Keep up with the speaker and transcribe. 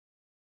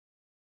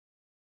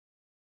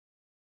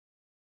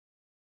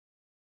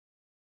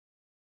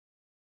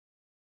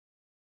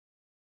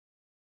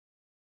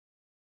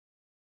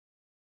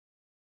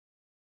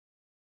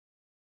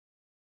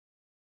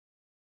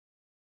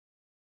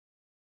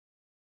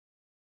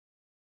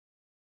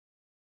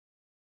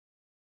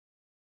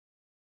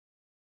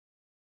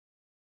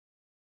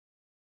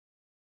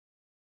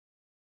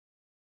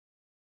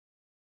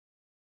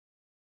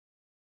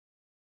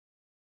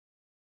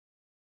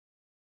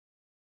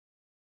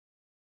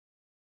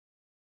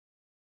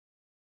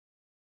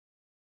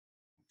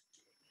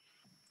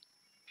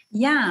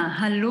Ja,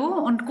 hallo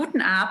und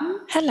guten Abend.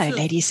 Hello,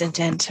 ladies and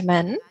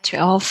gentlemen, to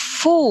our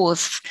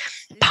fourth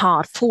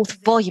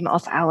volume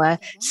of our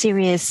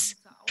series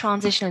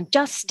Transitional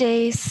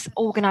Justice,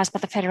 organized by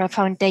the Federal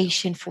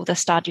Foundation for the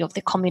Study of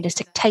the Communist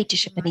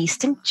Dictatorship in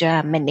Eastern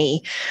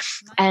Germany.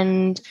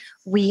 And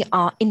we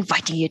are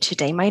inviting you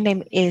today. My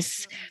name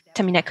is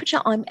Tamina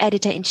Kutscher. I'm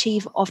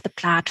editor-in-chief of the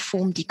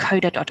platform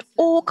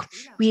decoder.org.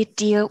 We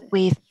deal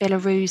with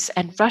Belarus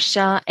and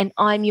Russia, and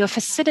I'm your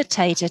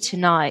facilitator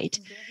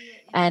tonight.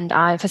 And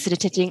I'm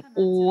facilitating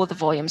all the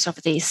volumes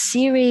of this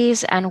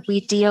series, and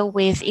we deal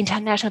with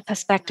international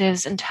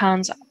perspectives in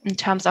terms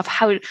of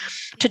how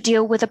to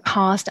deal with the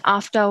past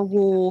after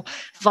war,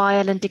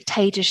 violent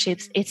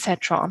dictatorships,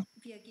 etc.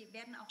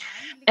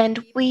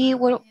 And we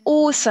will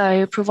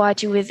also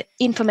provide you with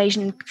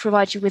information,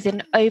 provide you with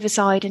an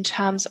oversight in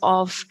terms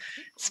of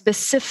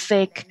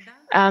specific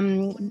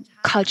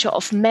culture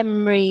of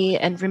memory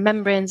and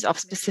remembrance of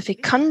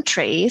specific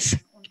countries.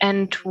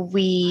 And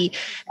we've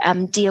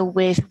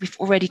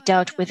already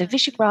dealt with the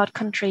Visegrad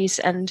countries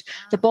and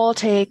the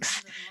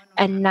Baltics.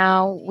 And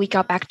now we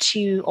go back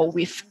to, or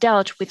we've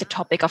dealt with the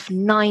topic of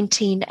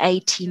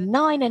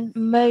 1989. And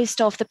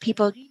most of the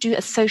people do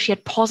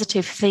associate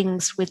positive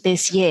things with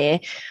this year.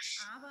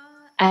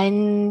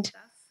 And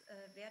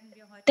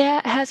there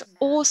has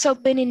also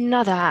been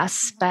another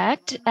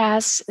aspect,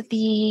 as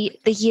the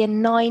year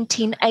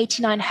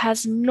 1989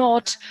 has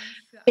not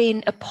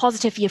been a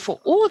positive year for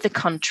all the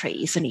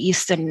countries in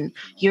Eastern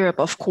Europe,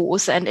 of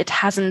course, and it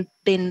hasn't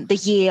been the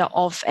year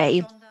of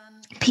a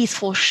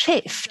peaceful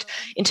shift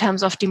in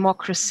terms of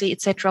democracy,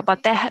 etc.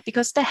 But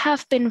because there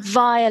have been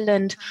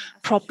violent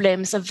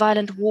problems, a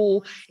violent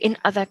war in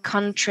other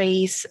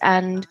countries,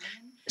 and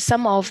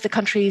some of the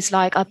countries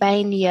like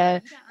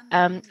Albania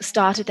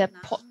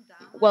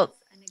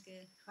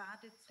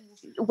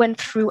went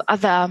through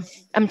other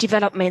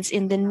developments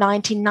in the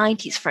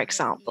 1990s, for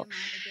example.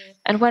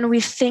 And when we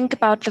think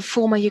about the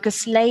former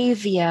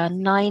Yugoslavia,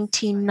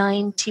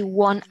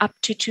 1991 up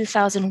to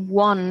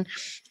 2001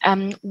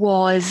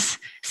 was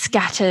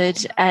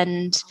scattered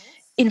and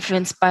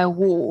influenced by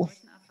war.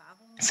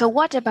 So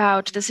what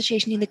about the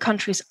situation in the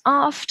countries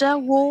after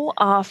war,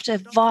 after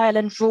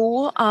violent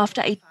rule,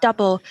 after a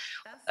double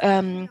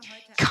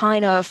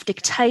kind of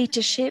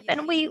dictatorship?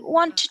 And we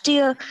want to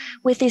deal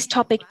with this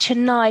topic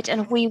tonight,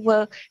 and we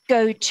will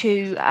go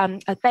to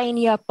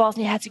Albania,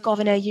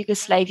 Bosnia-Herzegovina,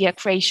 Yugoslavia,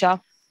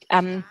 Croatia,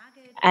 and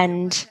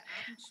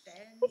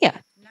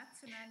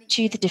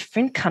to the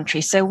different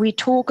countries. So we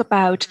talk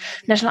about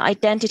national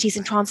identities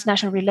and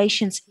transnational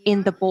relations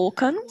in the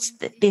Balkans.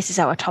 This is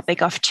our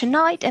topic of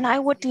tonight, and I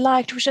would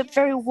like to wish a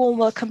very warm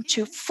welcome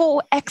to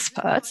four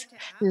experts,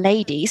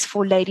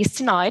 four ladies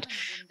tonight.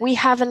 We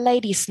have a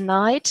ladies'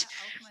 night,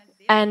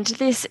 and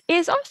this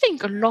is, I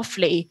think, a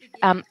lovely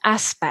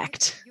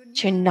aspect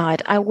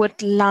tonight. I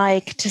would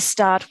like to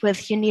start with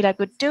Junila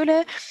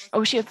Gudule. I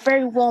wish you a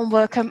very warm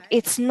welcome.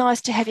 It's nice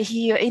to have you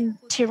here in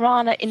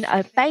Tirana in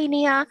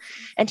Albania,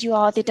 and you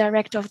are the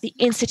director of the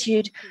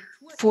Institute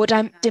for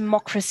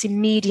Democracy,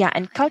 Media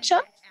and Culture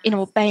in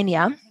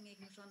Albania.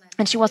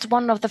 And she was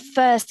one of the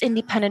first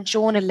independent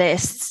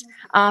journalists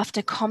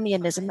after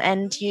communism,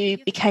 and you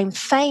became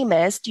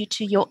famous due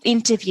to your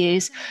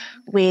interviews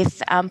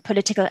with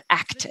political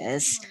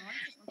actors.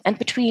 And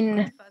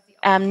between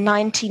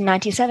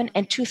 1997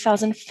 and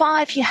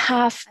 2005, you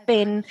have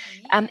been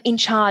in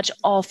charge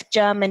of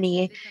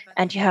Germany,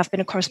 and you have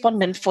been a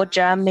correspondent for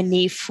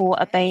Germany for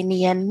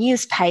Albanian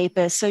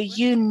newspapers. So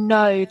you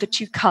know the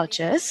two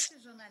cultures,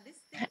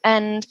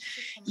 and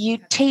you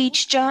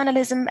teach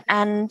journalism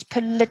and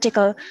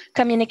political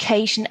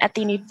communication at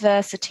the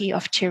University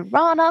of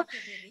Tirana.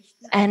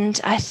 And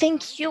I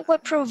think you will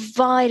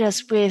provide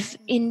us with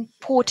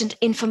important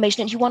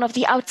information. And you're one of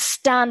the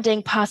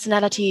outstanding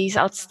personalities,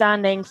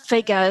 outstanding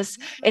figures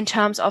in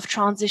terms of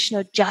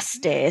transitional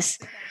justice.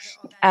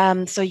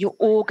 So you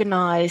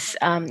organize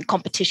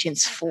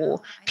competitions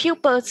for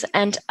pupils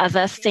and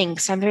other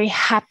things. I'm very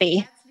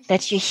happy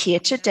that you're here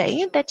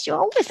today and that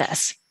you're with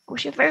us. I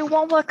wish you a very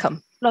warm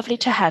welcome. Lovely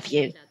to have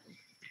you.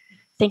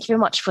 Thank you very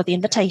much for the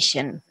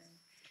invitation.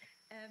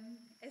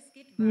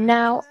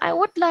 Now, I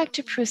would like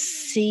to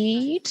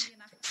proceed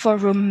for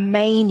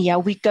Romania.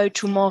 We go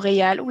to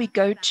Montreal, we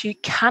go to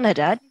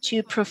Canada,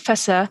 to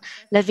Professor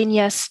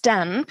Lavinia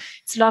Stan.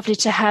 It's lovely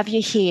to have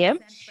you here.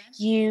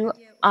 You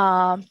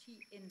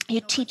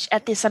teach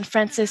at the San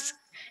Francisco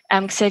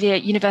Xavier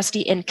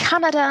University in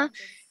Canada,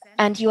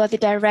 and you are the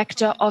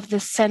director of the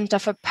Center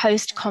for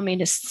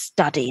Post-Communist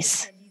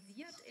Studies.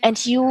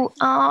 And you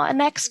are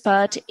an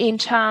expert in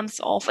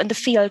the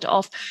field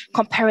of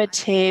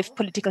comparative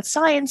political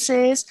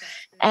sciences,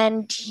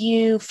 and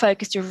you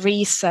focus your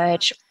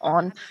research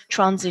on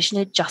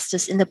transitional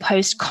justice in the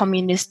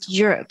post-communist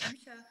Europe.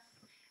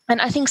 And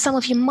I think some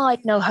of you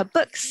might know her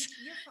books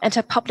and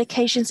her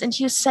publications, and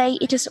you say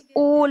it is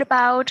all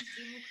about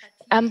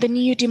the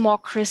new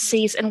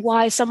democracies and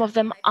why some of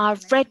them are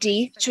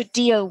ready to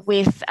deal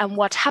with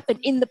what happened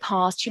in the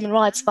past, human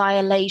rights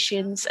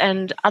violations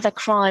and other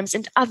crimes,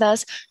 and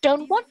others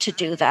don't want to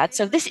do that.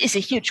 So this is a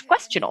huge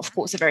question, of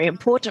course, a very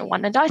important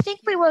one. And I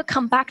think we will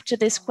come back to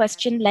this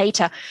question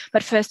later.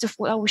 But first of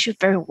all, I wish you a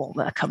very warm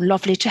welcome.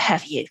 Lovely to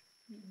have you.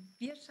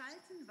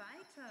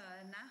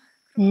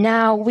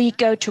 Now we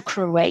go to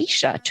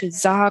Croatia, to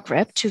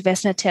Zagreb, to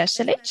Vesna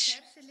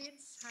Teršelić.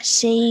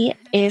 She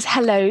is,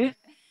 hello,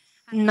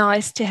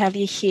 nice to have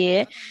you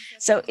here.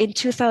 So in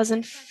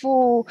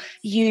 2004,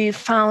 you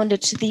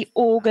founded the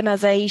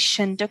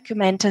organization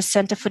Documenta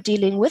Center for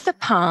Dealing with the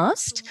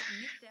Past.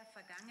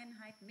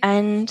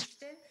 And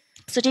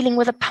so dealing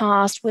with the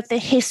past, with the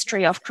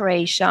history of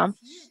Croatia.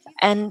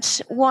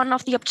 And one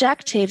of the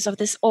objectives of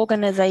this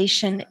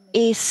organization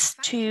is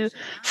to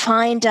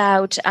find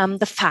out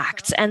the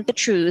facts and the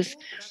truth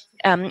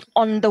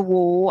on the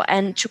war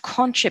and to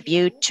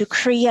contribute to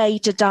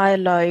create a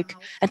dialogue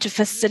and to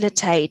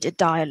facilitate a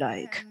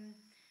dialogue.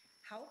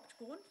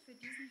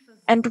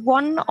 And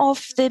one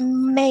of the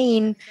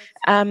main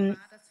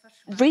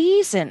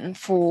reason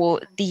for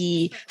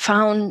the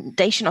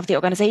foundation of the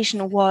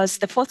organization was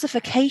the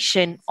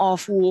falsification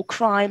of war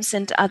crimes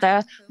and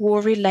other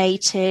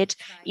war-related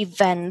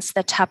events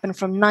that happened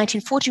from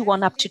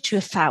 1941 up to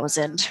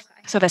 2000.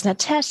 So Vesna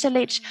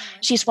Teršelić,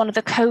 she's one of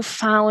the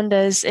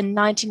co-founders in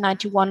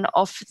 1991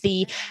 of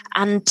the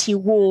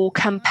anti-war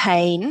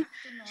campaign.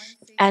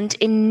 And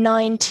in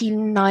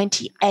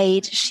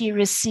 1998, she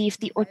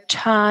received the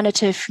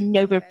Alternative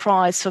Nobel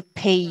Prize for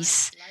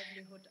Peace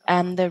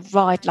and the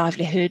Right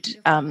Livelihood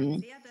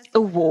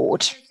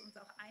Award.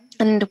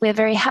 And we're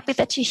very happy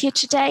that you're here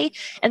today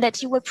and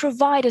that you will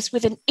provide us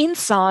with an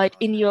insight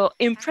in your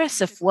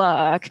impressive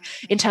work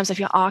in terms of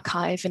your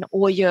archive and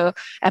all your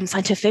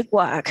scientific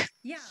work.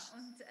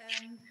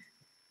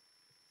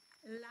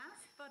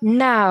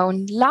 Now,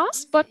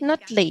 last but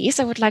not least,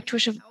 I would like to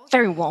wish a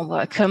very warm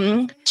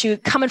welcome to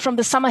coming from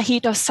the summer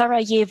heat of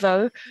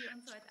Sarajevo,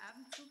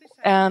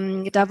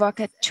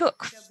 Davorka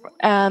Tuk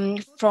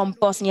from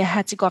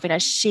Bosnia-Herzegovina.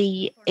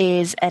 She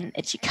is an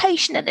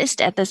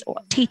educationalist or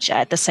teacher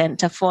at the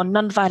Center for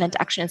Nonviolent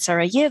Action in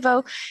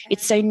Sarajevo.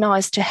 It's so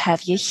nice to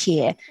have you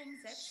here.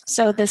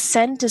 So the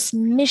center's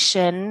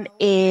mission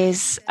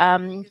is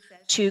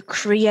to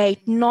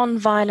create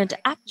nonviolent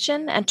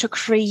action and to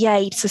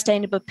create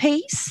sustainable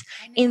peace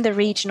in the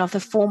region of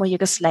the former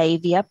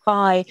Yugoslavia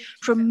by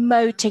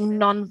promoting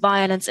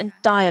nonviolence and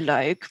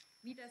dialogue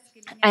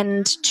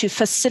and to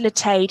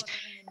facilitate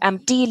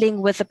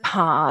dealing with the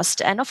past.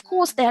 And of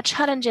course, there are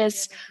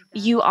challenges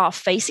you are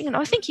facing, and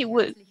I think you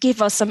will give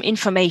us some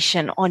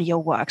information on your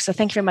work. So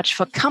thank you very much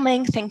for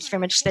coming. Thank you very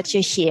much that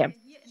you're here.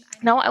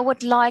 Now, I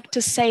would like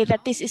to say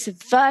that this is a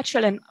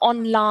virtual and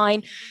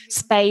online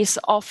space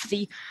of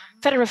the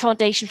Federal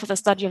Foundation for the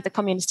Study of the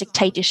Communist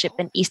Dictatorship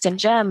in Eastern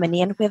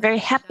Germany. And we're very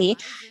happy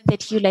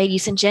that you,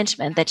 ladies and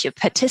gentlemen, that you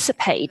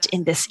participate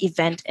in this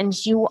event. And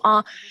you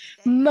are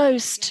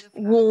most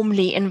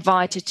warmly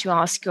invited to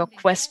ask your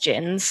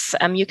questions.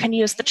 You can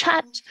use the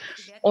chat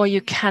or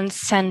you can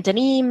send an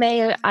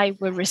email. I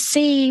will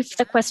receive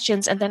the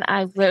questions and then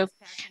I will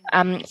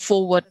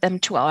forward them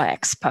to our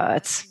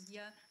experts.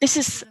 This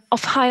is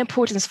of high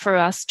importance for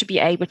us to be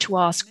able to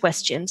ask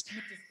questions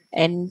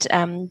and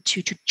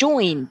to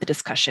join the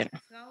discussion.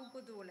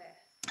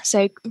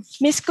 So,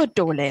 Ms.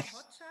 Godole,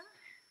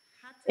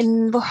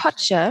 in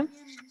Hoxta,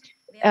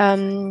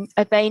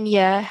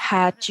 Albania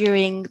had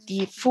during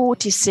the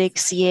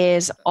 46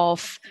 years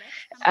of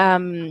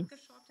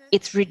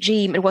its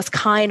regime, it was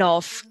kind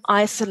of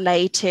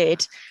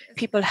isolated.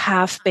 People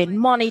have been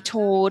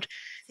monitored.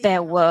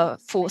 There were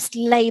forced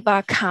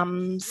labor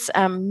camps.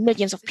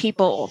 Millions of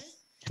people,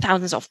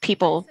 thousands of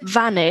people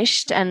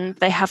vanished and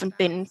they haven't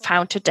been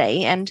found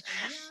today. And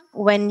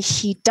when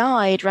he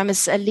died,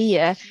 Ramiz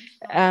Alia,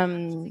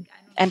 and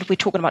we're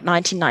talking about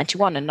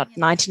 1991 and not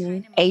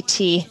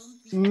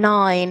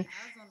 1989,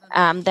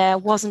 there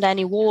wasn't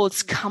any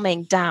walls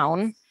coming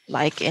down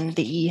like in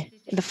the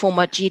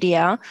former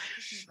GDR,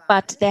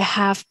 but there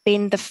have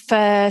been the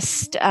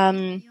first,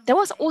 there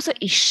was also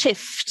a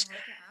shift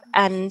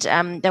and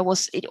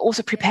it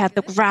also prepared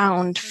the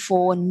ground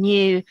for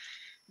new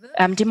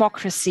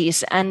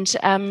democracies. And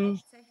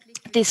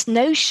this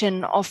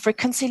notion of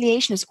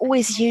reconciliation is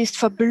always used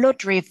for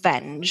blood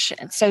revenge.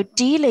 And so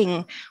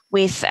dealing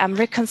with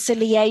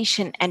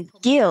reconciliation and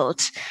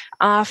guilt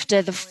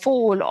after the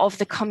fall of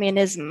the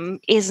communism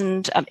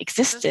isn't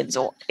existent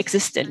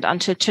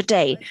until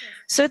today.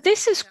 So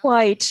this is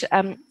quite,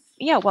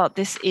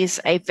 this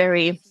is a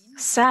very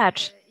sad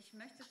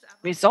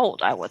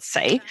result, I would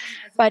say.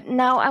 But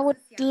now I would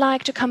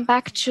like to come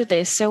back to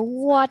this. So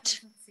what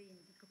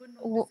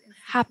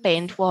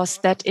happened was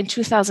that in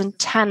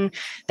 2010,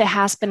 there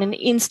has been an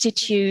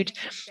institute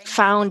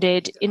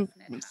founded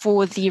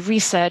for the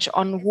research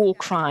on war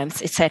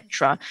crimes,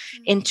 etc.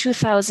 In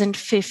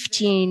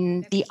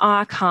 2015, the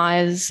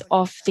archives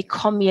of the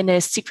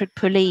communist secret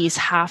police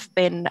have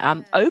been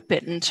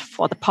opened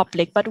for the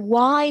public. But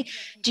why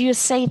do you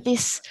say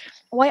this?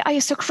 Why are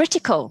you so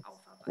critical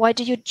Why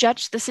do you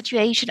judge the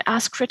situation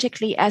as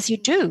critically as you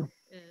do?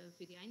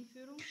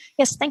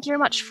 Yes, thank you very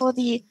much for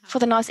the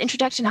nice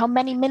introduction. How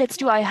many minutes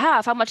do I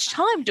have? How much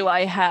time do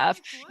I have?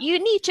 You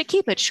need to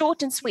keep it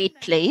short and sweet,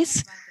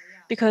 please,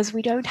 because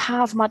we don't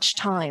have much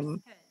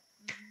time.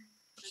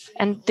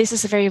 And this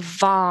is a very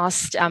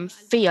vast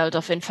field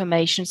of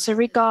information. So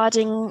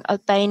regarding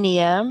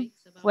Albania,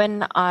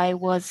 when I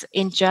was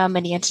in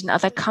Germany and in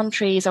other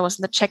countries, I was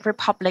in the Czech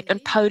Republic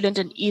and Poland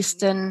and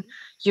Eastern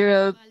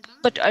Europe,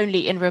 but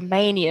only in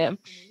Romania.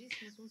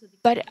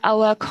 But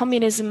our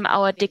communism,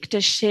 our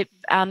dictatorship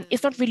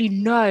is not really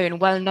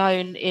well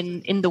known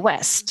in the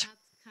West.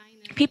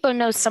 People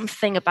know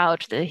something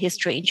about the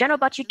history in general,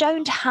 but you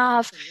don't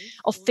have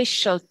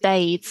official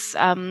dates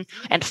and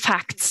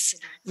facts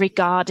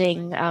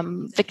regarding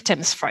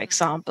victims, for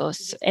example.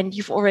 And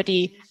you've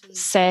already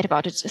said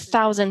about it,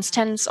 thousands,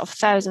 tens of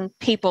thousands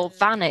people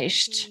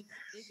vanished.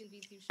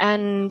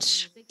 And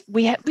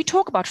we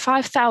talk about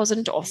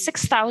 5,000 or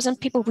 6,000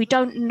 people. We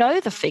don't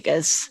know the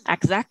figures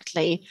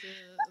exactly.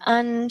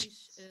 And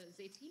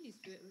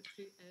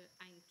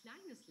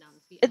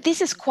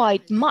this is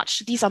quite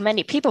much. These are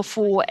many people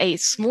for a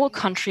small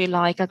country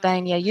like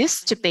Albania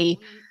used to be.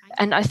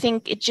 And I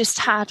think it just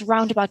had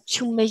around about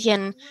 2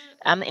 million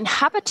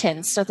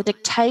inhabitants. So the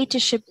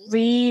dictatorship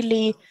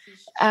really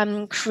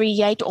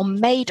create or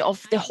made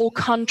of the whole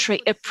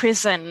country a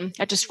prison.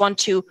 I just want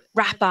to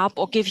wrap up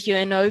or give you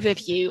an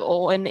overview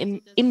or an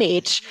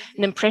image,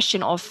 an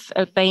impression of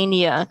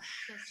Albania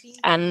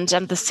and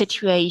the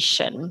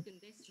situation.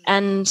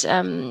 And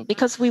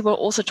because we will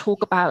also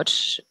talk about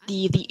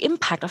the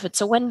impact of it.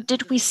 So when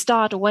did we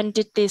start, or when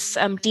did this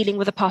dealing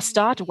with the past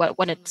start? Well,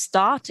 when it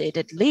started,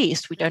 at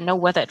least. We don't know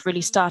whether it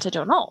really started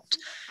or not.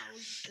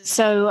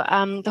 So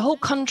the whole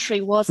country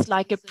was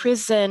like a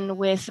prison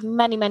with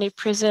many, many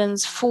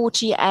prisons,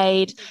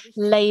 48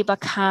 labor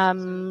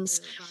camps.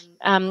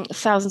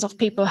 Thousands of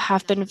people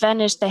have been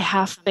vanished. They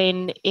have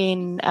been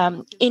in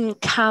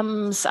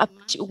camps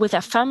with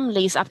their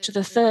families up to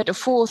the third or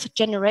fourth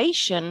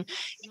generation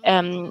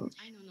in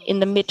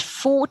the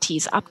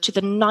mid-40s up to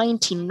the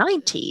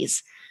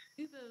 1990s.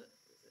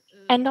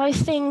 And I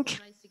think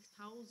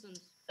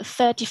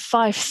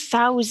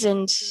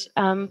 35,000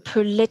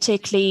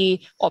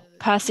 politically or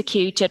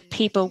persecuted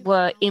people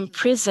were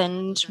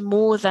imprisoned.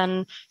 More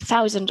than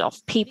 1,000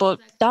 of people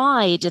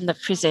died in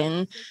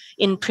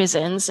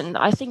prisons. And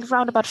I think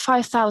around about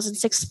 5,000,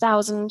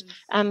 6,000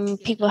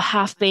 people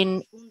have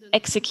been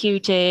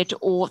executed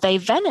or they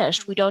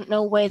vanished. We don't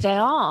know where they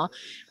are.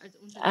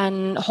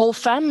 And whole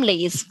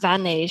families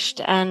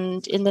vanished.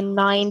 And in the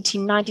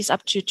 1990s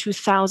up to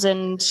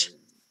 2000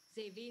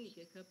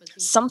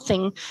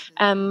 something,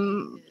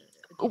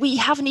 we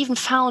haven't even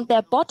found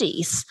their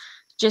bodies.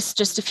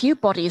 Just a few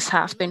bodies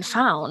have been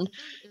found.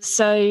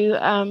 So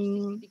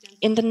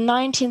in the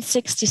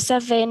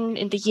 1967,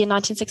 in the year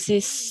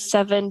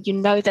 1967, you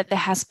know that there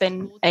has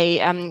been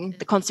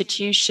the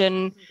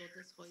constitution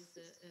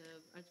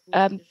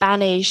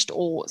banished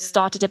or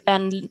started a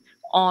ban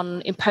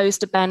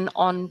imposed a ban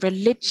on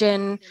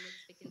religion,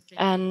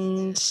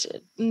 and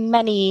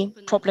many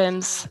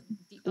problems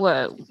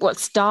were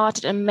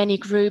started, and many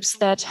groups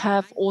that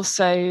have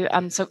also,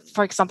 so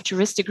for example,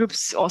 touristic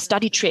groups or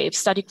study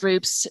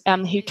groups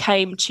who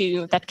came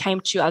to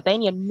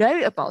Albania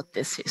know about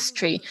this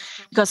history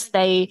because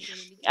they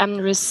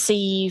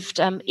received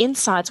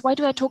insights. Why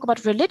do I talk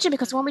about religion?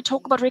 Because when we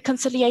talk about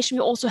reconciliation,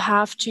 we also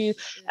have to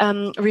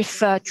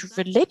refer to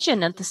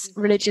religion and this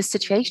religious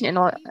situation in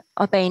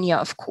Albania,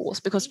 of course,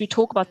 because we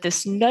talk about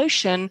this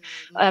notion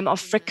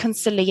of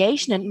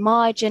reconciliation. And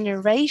my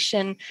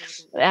generation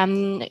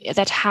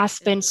that has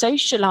been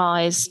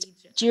socialized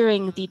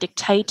during the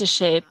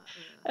dictatorship,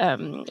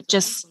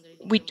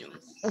 we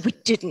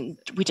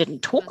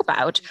didn't talk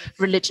about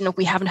religion, or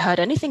we haven't heard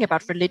anything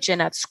about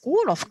religion at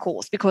school, of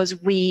course, because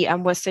we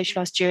were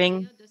socialized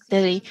during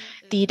the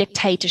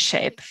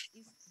dictatorship.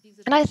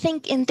 And I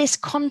think in this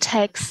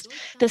context,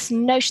 this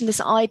notion, this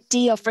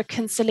idea of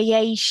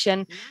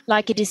reconciliation,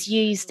 like it is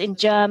used in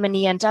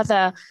Germany and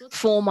other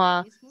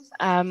former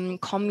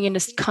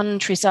communist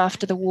countries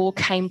after the wall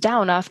came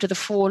down, after the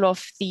fall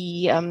of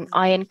the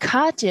Iron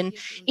Curtain,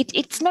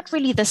 it's not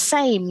really the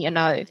same, you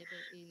know.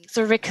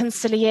 So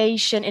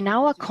reconciliation in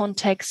our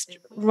context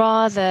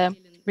rather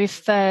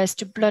refers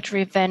to blood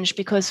revenge,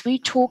 because we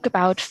talk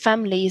about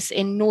families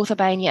in North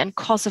Albania and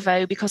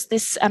Kosovo, because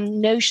this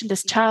notion,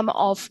 this term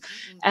of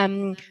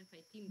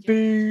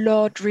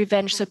blood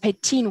revenge, so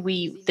petin,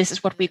 this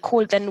is what we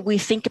call, then we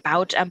think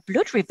about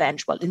blood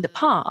revenge, well, in the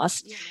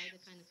past,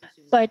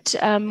 but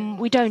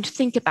we don't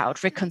think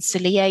about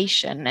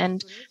reconciliation.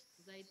 And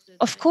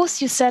of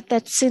course, you said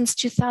that since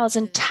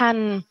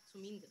 2010,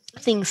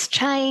 things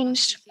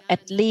changed,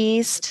 at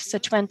least, so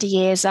 20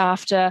 years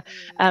after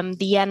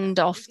the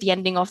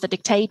ending of the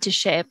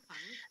dictatorship,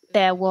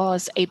 there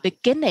was a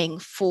beginning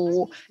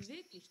for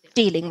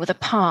dealing with the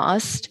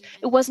past.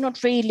 It was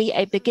not really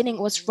a beginning,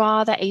 it was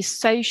rather a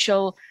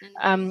social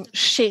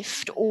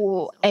shift,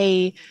 or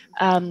it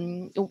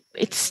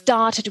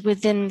started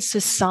within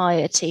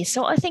society.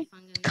 So I think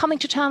coming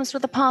to terms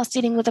with the past,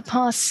 dealing with the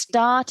past,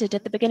 started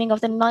at the beginning of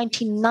the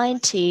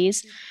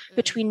 1990s,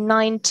 between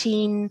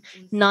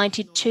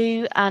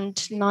 1992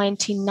 and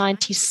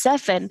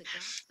 1997,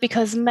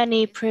 because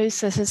many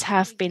processes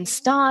have been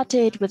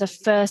started with the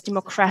first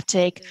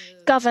democratic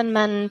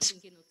government.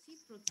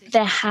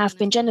 There have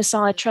been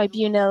genocide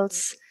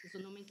tribunals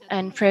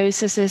and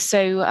processes,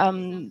 so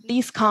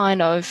these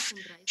kind of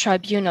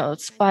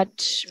tribunals,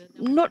 but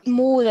not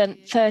more than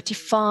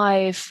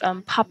 35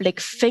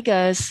 public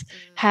figures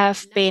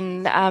have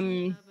been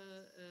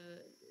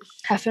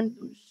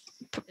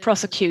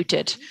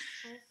prosecuted.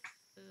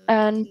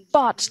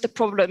 But the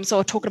problems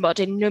are talking about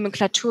in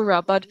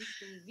nomenclatura, but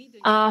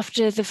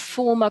after the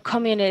former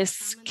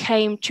communists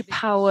came to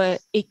power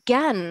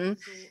again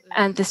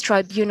and these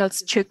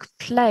tribunals took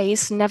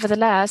place,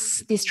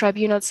 nevertheless, these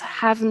tribunals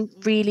haven't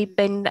really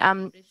been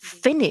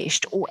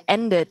finished or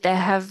ended. There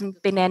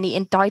haven't been any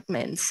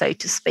indictments, so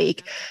to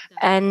speak.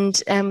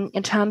 And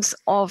in terms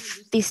of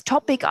this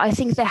topic, I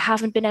think there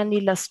haven't been any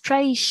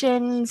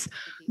illustrations,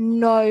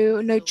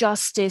 no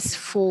justice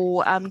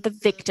for the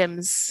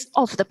victims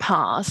of the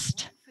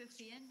past.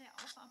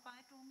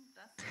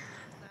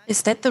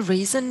 Is that the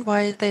reason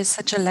why there's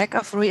such a lack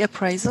of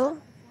reappraisal?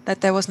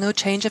 That there was no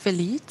change of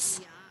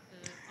elites?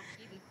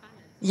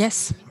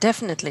 Yes,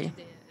 definitely.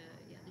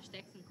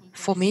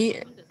 For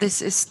me, this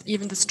is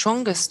even the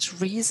strongest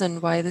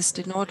reason why this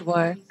did not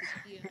work.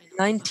 In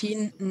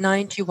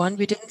 1991,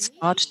 we didn't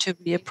start to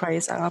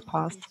reappraise our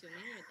past.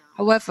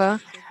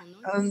 However,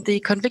 the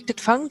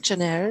convicted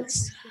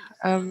functionaries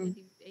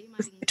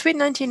between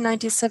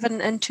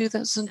 1997 and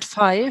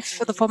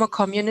 2005, the former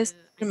communists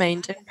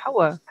remained in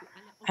power.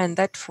 And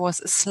that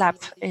was a slap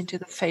into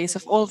the face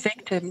of all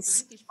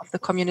victims of the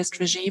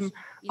communist regime,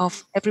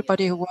 of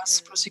everybody who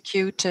was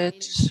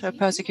persecuted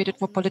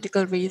for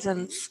political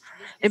reasons,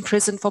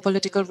 imprisoned for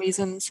political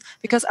reasons,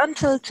 because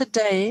until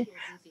today,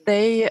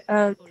 they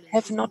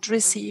have not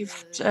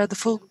received the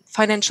full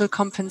financial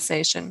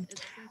compensation.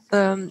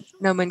 The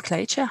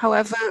nomenclature,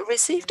 however,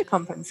 received a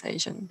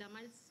compensation.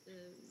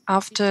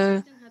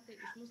 After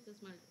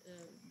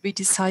we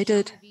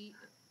decided,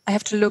 I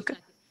have to look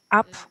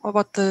up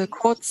what the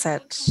court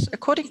said.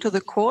 According to the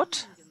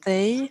court,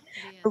 they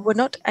were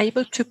not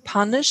able to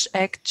punish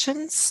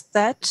actions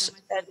that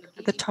at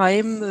the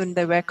time when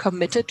they were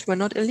committed were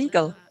not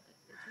illegal.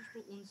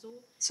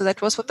 So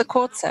that was what the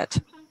court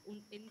said.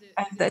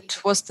 And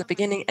that was the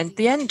beginning and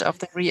the end of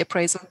the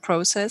reappraisal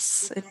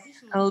process in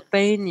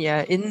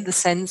Albania in the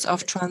sense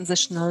of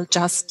transitional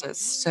justice.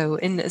 So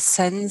in a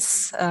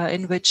sense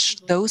in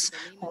which those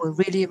who were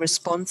really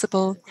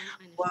responsible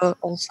were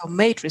also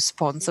made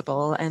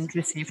responsible and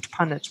received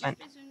punishment.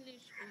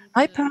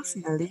 I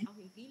personally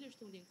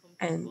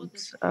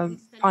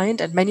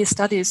find, and many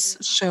studies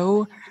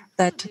show,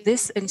 that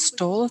this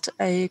installed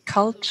a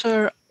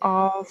culture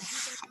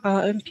of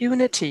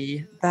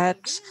impunity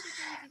that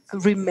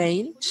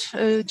remained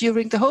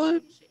during the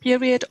whole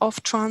period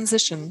of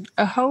transition.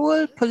 A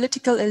whole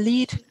political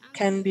elite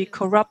can be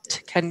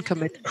corrupt, can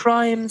commit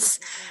crimes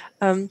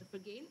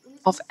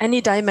of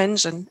any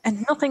dimension,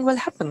 and nothing will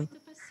happen.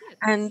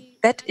 And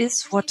that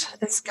is what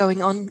is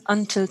going on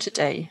until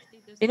today.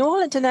 In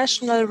all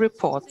international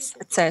reports,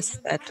 it says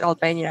that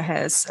Albania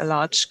has a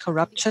large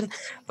corruption,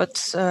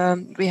 but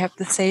we have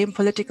the same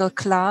political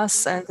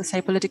class and the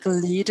same political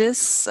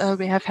leaders.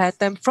 We have had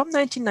them from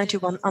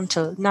 1991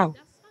 until now.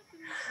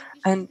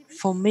 And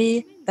for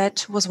me,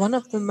 that was one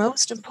of the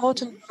most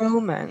important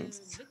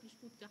moments.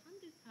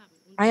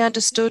 I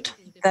understood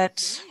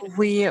that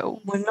we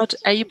were not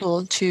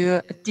able to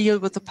deal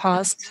with the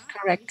past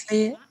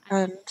correctly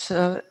and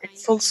in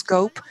full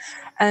scope.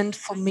 And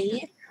for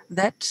me,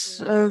 that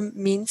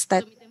means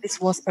that this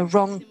was a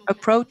wrong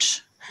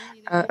approach,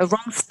 a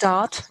wrong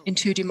start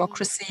into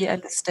democracy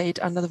and a state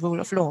under the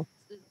rule of law.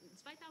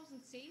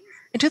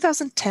 In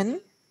 2010,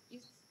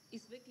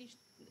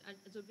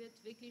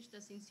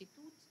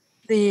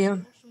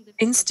 the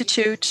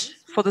Institute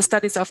for the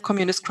Studies of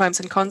Communist Crimes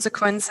and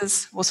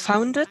Consequences was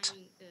founded.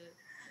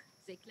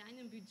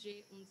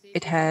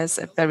 It has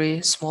a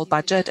very small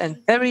budget and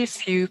very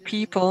few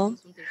people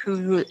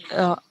who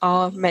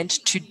are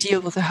meant to deal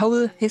with the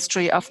whole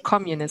history of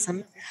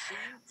communism.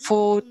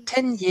 For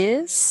 10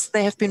 years,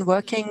 they have been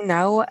working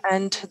now,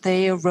 and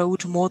they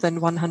wrote more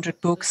than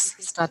 100 books,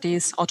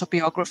 studies,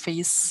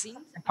 autobiographies,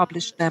 and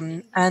published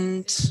them.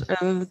 And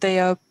they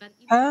are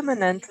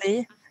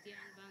permanently,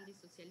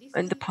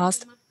 in the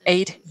past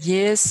 8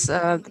 years,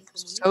 the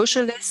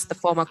socialists, the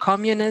former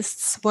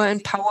communists, were in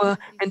power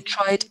and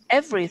tried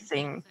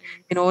everything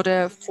in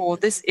order for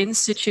this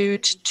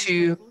institute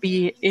to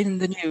be in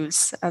the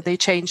news. They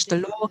changed the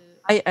law.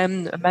 I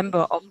am a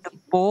member of the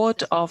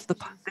board of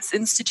this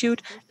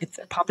institute. It's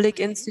a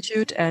public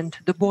institute, and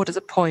the board is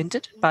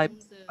appointed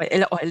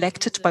or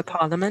elected by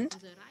parliament.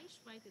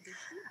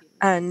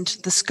 And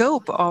the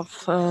scope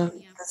of the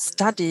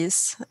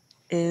studies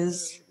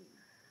is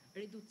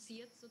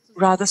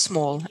rather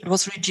small. It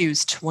was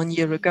reduced 1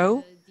 year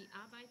ago.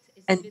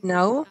 And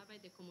now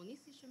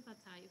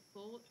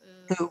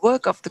the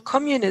work of the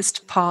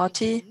Communist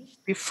Party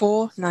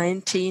before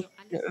 1990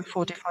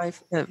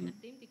 45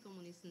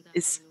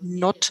 is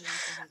not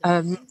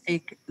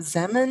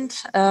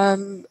examined,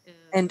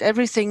 and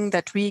everything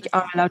that we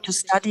are allowed to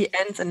study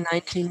ends in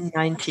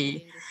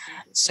 1990.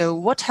 So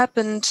what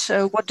happened?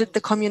 What did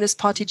the Communist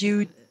Party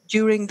do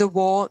during the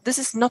war? This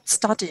is not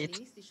studied.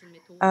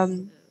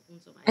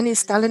 Any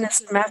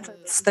Stalinist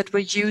methods that were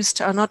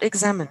used are not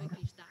examined.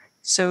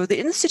 So the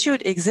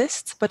institute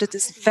exists, but it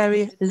is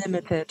very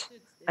limited,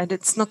 and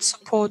it's not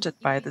supported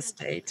by the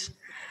state.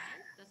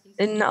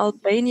 In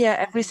Albania,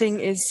 everything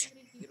is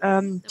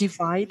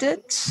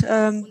divided.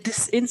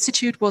 This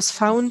institute was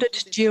founded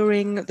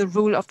during the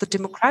rule of the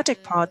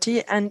Democratic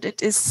Party, and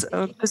it is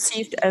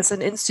perceived as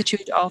an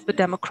institute of the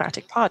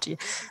Democratic Party.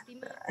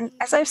 And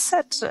as I've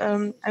said,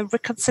 a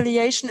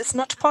reconciliation is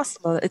not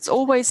possible. It's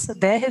always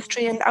their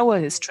history and our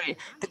history,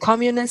 the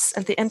communists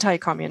and the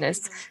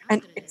anti-communists.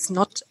 And it's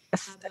not a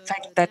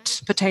fact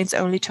that pertains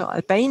only to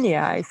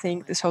Albania. I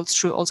think this holds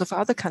true also for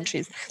other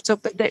countries. So,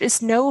 but there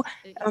is no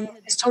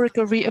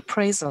historical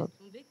reappraisal.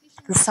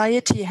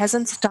 Society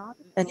hasn't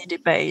started any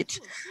debate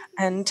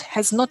and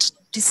has not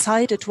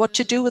decided what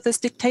to do with this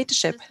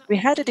dictatorship. We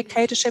had a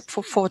dictatorship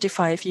for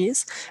 45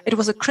 years. It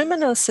was a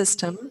criminal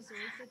system,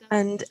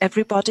 and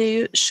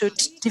everybody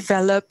should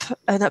develop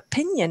an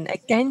opinion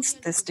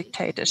against this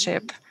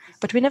dictatorship.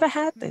 But we never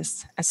had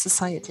this as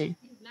society.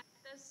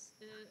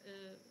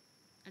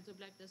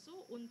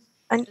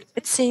 And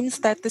it seems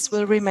that this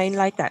will remain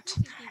like that.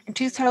 In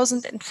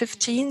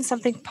 2015,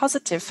 something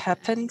positive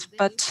happened,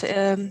 but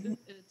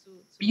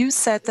you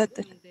said that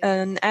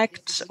an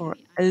act or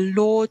a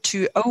law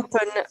to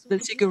open the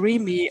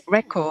Sigurimi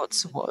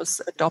records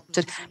was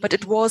adopted, but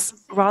it was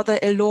rather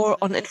a law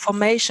on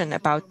information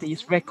about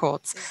these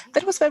records.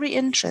 That was very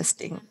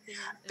interesting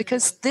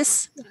because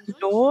this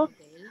law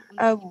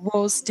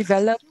was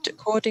developed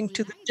according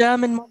to the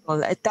German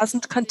model. It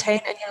doesn't contain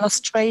any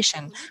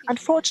illustration.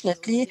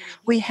 Unfortunately,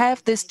 we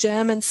have this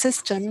German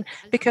system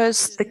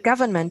because the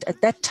government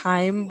at that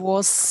time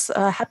was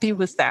happy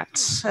with that.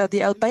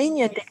 The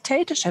Albanian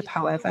dictatorship,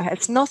 however,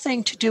 has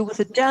nothing to do with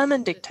the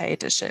German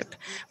dictatorship,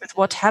 with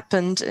what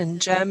happened in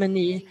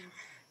Germany,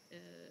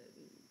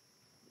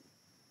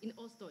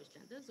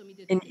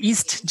 in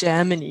East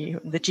Germany,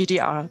 the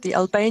GDR. The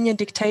Albanian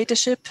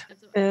dictatorship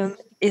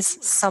is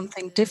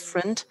something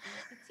different.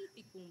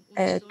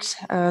 It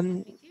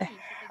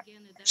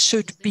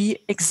should be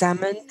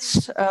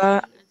examined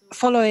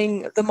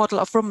following the model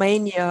of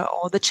Romania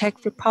or the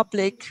Czech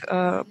Republic,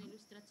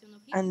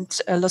 and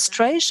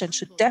illustration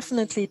should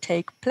definitely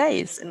take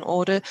place in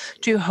order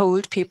to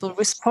hold people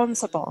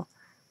responsible.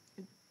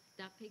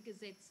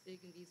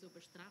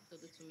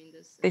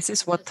 This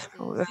is what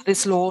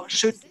this law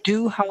should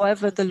do.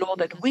 However, the law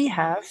that we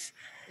have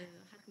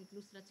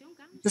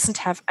doesn't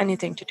have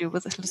anything to do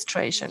with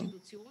illustration.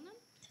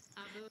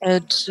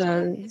 It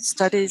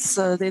studies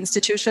the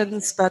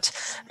institutions, but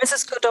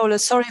Mrs. Kodola,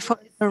 sorry for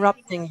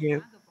interrupting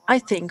you. I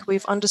think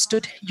we've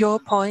understood your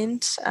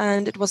point,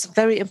 and it was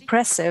very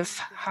impressive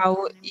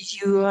how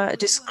you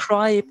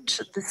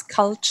described this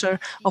culture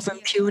of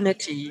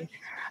impunity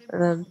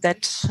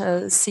that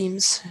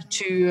seems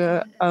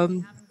to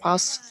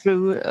pass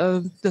through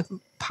the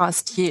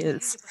past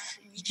years.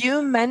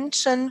 You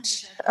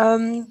mentioned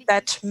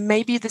that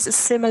maybe this is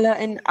similar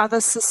in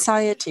other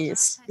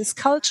societies, this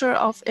culture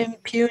of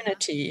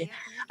impunity.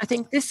 I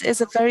think this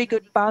is a very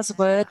good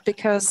buzzword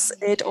because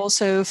it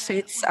also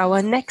fits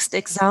our next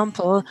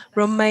example,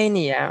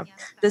 Romania.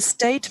 The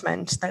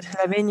statement that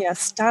Lavenia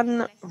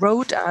Stan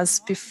wrote us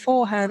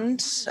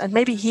beforehand, and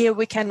maybe here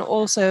we can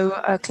also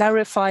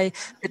clarify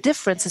the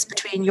differences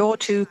between your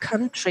two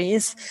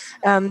countries.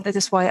 That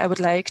is why I would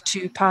like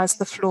to pass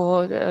the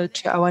floor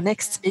to our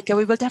next speaker.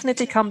 We will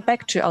definitely come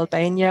back to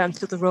Albania and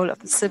to the role of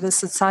the civil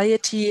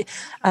society,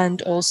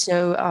 and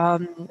also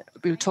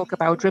we'll talk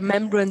about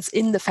remembrance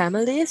in the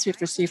families. We've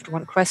received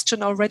one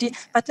question already,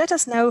 but let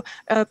us now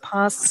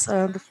pass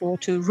the floor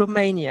to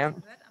Romania.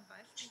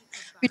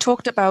 We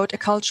talked about a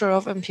culture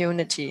of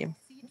impunity.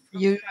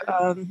 You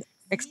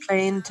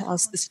explained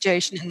us the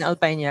situation in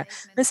Albania.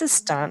 Mrs.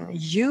 Stan,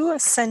 you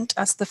sent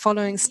us the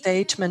following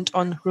statement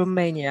on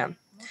Romania.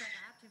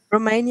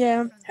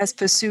 Romania has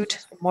pursued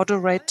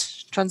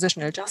moderate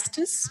transitional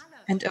justice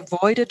and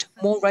avoided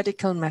more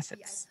radical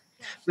methods,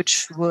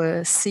 which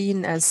were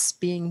seen as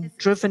being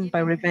driven by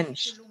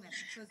revenge.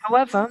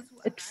 However,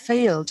 it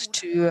failed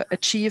to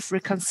achieve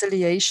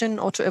reconciliation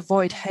or to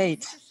avoid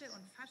hate.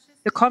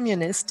 The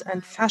communist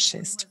and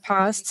fascist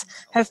pasts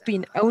have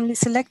been only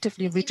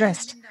selectively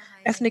redressed.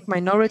 Ethnic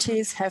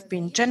minorities have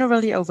been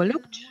generally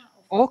overlooked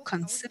or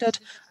considered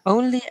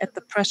only at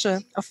the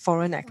pressure of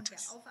foreign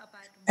actors.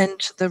 And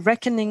the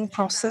reckoning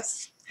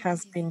process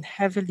has been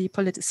heavily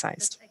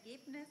politicized.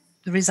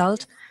 The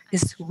result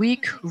is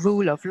weak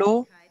rule of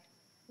law,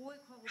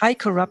 high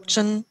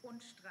corruption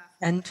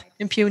and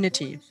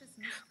impunity,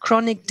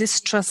 chronic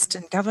distrust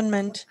in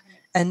government,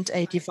 and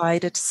a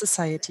divided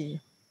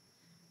society.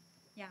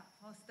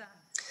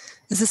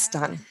 This is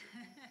done.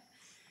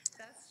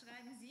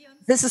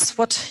 This is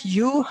what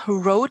you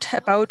wrote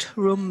about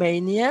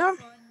Romania.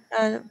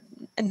 And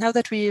now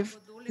that we've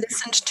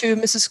listened to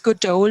Mrs.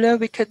 Godola,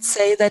 we could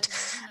say that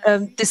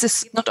this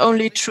is not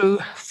only true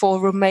for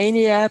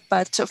Romania,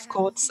 but of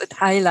course it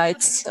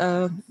highlights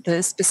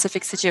the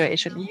specific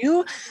situation.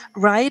 You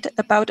write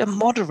about a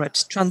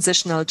moderate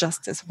transitional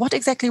justice. What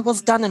exactly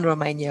was done in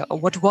Romania, or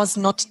what was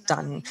not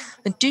done?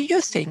 And do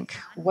you think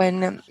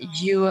when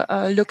you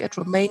look at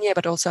Romania,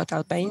 but also at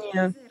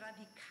Albania,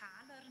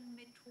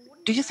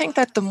 do you think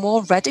that the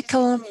more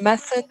radical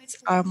methods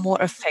are more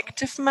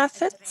effective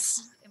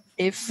methods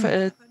if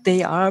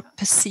they are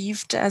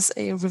perceived as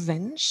a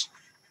revenge?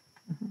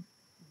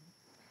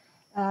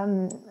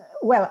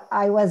 Well,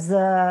 I was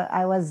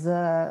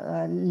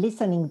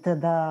listening to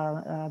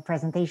the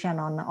presentation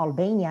on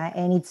Albania,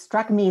 and it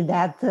struck me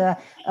that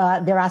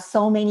there are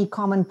so many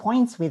common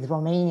points with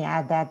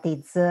Romania that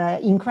it's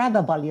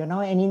incredible, you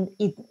know. And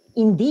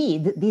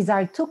indeed, these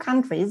are two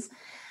countries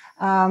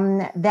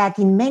that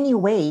in many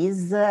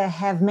ways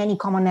have many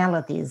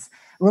commonalities.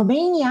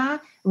 Romania,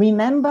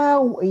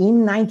 remember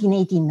in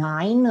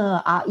 1989,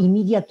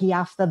 immediately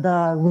after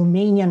the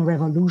Romanian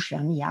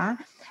Revolution,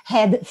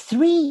 had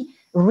three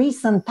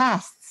recent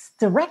pasts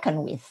to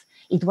reckon with.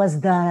 It was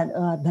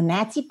the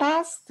Nazi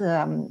past,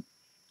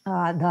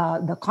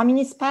 the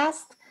communist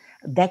past,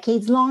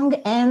 decades long,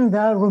 and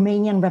the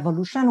Romanian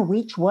Revolution,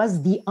 which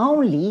was the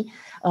only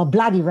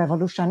bloody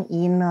revolution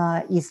in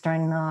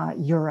Eastern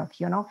Europe,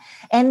 you know.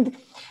 And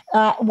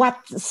what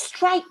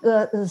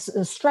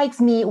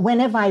strikes me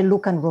whenever I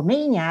look on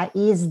Romania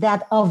is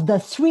that of the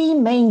three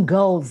main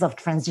goals of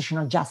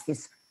transitional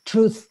justice,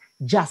 truth,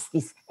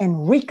 justice,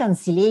 and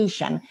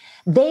reconciliation,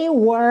 they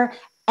were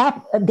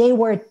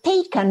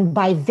taken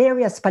by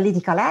various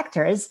political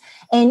actors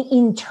and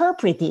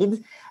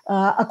interpreted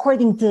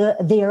according to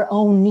their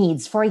own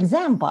needs. For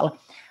example,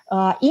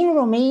 in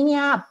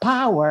Romania,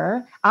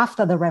 power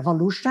after the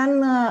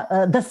revolution,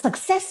 the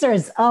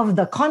successors of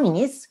the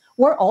communists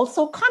were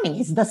also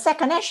communists, the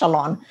second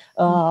echelon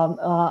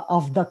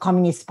of the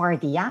Communist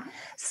Party. Yeah,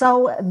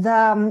 so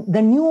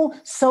the new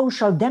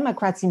social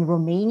democrats in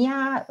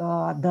Romania,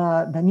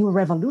 the new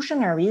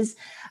revolutionaries,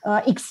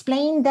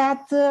 explained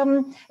that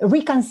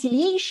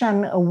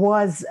reconciliation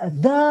was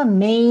the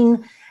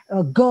main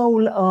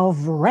goal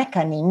of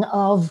reckoning,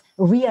 of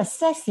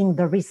reassessing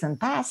the recent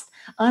past,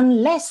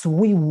 unless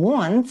we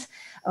want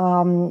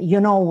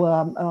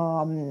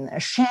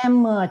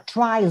sham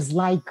trials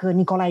like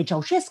Nicolae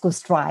Ceaușescu's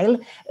trial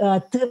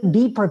to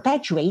be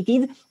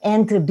perpetuated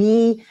and to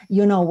be,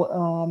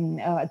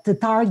 to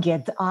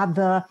target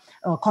other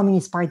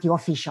Communist Party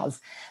officials.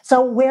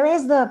 So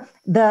whereas the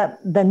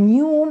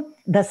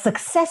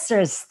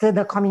successors to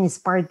the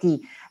Communist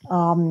Party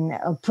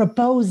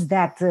proposed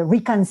that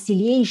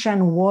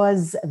reconciliation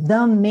was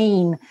the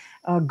main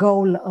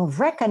goal of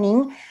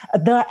reckoning,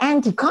 the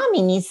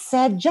anti-communists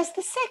said, just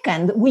a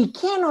second, we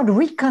cannot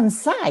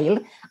reconcile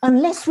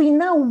unless we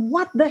know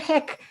what the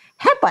heck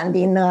happened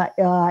in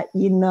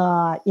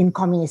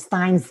communist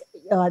times,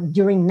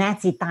 during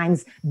Nazi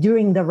times,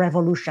 during the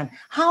revolution.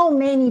 How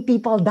many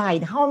people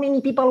died? How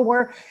many people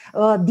were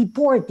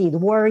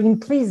deported, were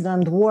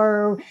imprisoned,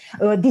 were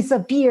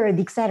disappeared,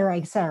 etc.,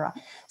 etc.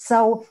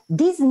 So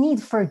this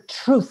need for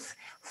truth,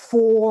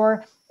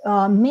 for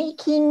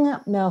making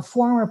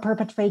former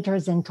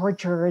perpetrators and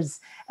torturers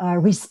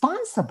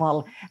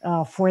responsible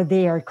for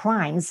their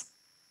crimes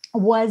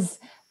was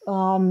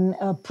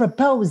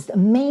proposed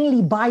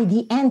mainly by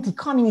the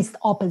anti-communist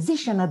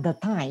opposition at the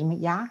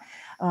time,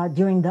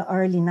 during the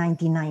early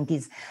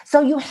 1990s.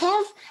 So you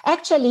have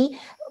actually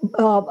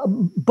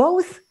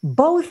both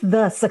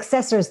the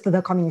successors to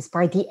the Communist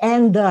Party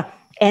and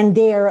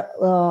their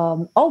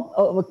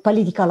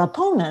political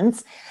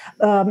opponents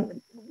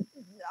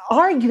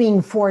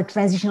arguing for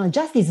transitional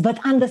justice, but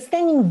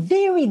understanding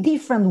very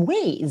different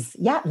ways,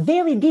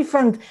 very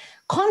different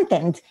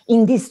content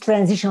in this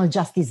transitional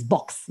justice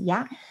box,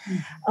 The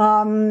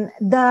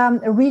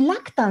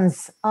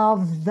reluctance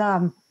of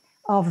the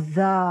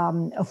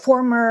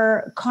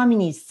former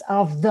communists,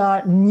 of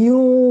the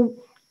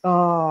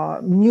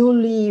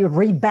newly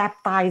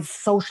rebaptized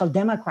social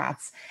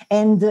democrats,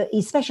 and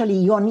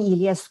especially Ion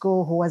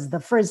Iliescu, who was the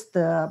first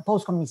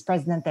post-communist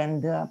president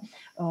and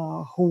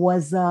who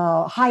was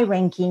a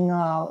high-ranking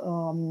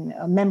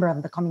member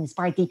of the Communist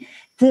Party,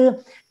 to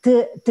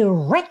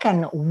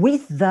reckon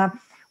with the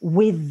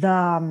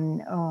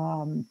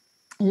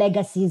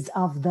legacies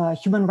of the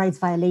human rights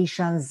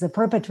violations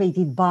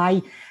perpetrated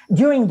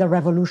during the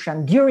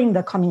revolution, during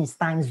the communist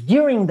times,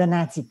 during the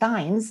Nazi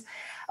times,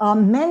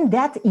 meant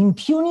that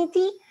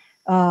impunity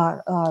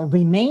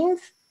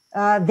remained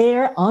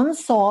there,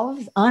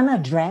 unsolved,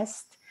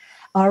 unaddressed.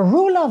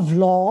 Rule of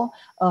law,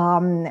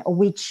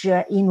 which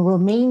in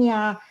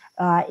Romania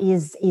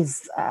is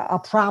a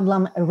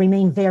problem,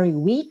 remained very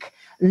weak.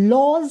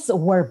 Laws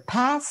were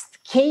passed,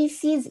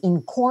 cases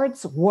in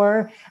courts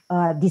were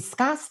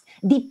discussed,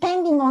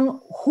 depending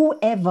on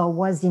whoever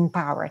was in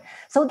power.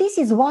 So this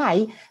is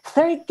why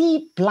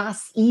 30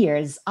 plus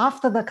years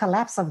after the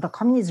collapse of the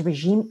communist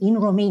regime in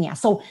Romania,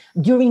 so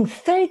during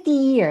 30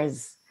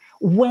 years,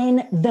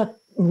 when the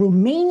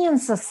Romanian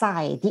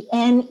society,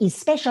 and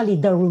especially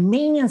the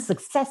Romanian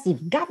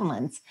successive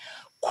governments,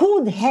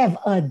 could have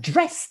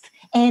addressed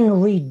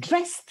and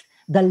redressed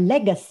the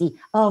legacy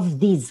of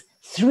these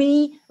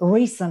three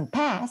recent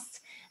pasts.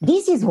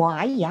 This is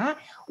why,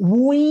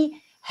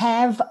 we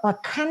have a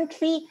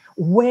country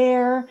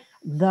where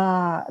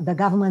the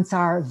governments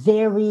are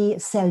very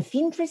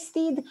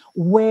self-interested,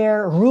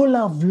 where rule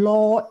of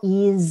law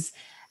is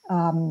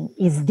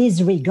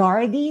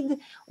disregarded,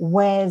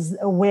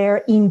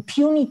 where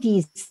impunity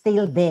is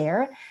still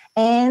there,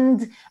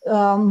 and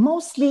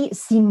mostly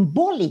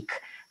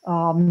symbolic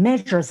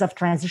measures of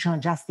transitional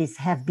justice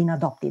have been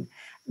adopted.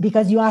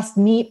 Because you asked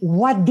me,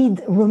 what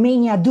did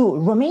Romania do?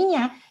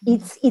 Romania,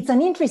 it's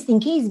an interesting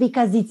case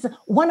because it's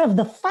one of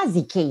the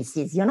fuzzy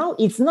cases, you know?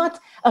 It's not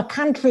a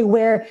country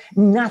where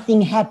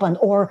nothing happened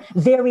or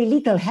very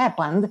little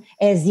happened,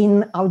 as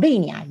in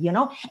Albania, you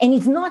know? And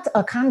it's not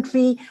a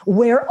country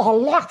where a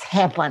lot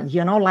happened,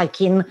 you know,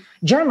 like in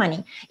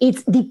Germany.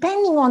 It's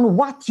depending on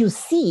what you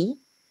see,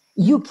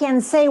 you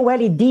can say, well,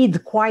 it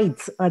did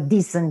quite a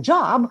decent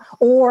job,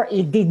 or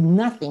it did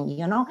nothing,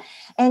 you know?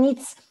 And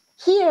it's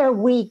here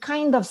we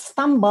kind of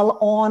stumble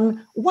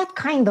on what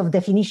kind of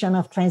definition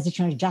of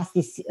transitional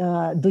justice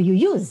do you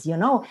use, you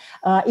know?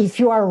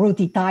 If you are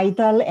Ruti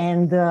Title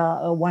and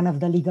one of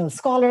the legal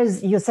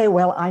scholars, you say,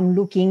 well, I'm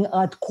looking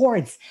at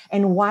courts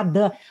and what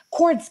the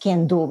courts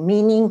can do,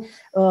 meaning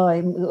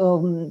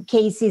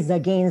cases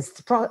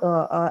against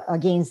torture,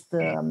 against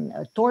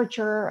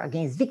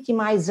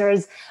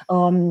victimizers,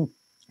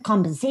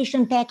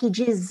 compensation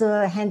packages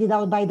handed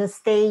out by the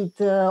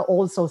state,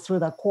 also through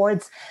the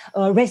courts,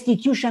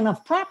 restitution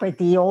of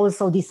property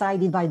also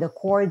decided by the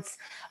courts.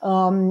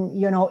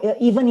 You know,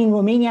 even in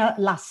Romania,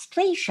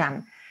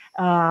 lustration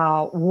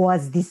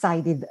was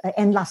decided,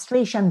 and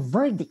lustration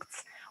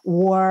verdicts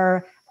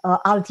were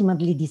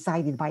ultimately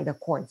decided by the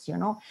courts, you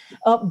know.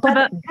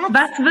 Aber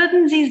was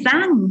würden Sie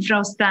sagen,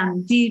 Frau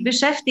Stan? Sie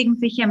beschäftigen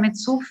sich ja mit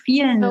so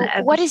vielen... So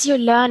what is your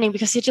learning?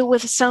 Because you deal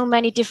with so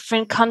many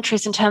different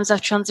countries in terms of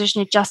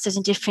transitional justice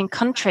in different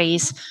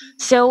countries.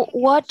 So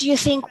what do you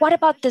think, what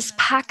about this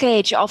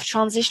package of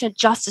transitional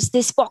justice,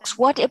 this box?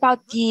 What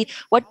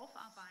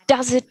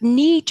does it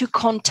need to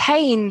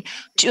contain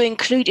to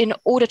include in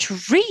order to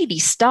really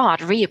start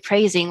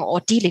reappraising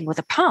or dealing with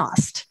the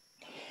past?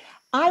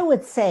 I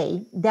would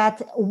say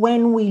that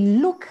when we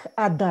look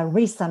at the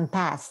recent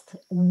past,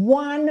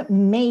 one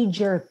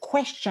major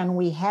question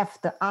we have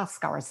to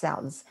ask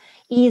ourselves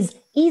is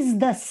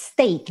the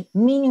state,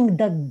 meaning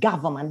the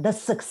government, the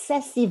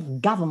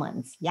successive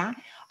governments,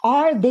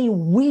 are they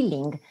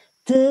willing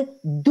to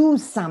do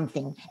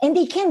something? And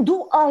they can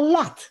do a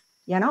lot.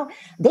 You know,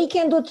 they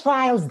can do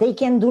trials, they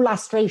can do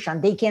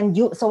lustration, they can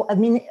do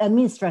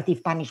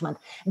administrative punishment,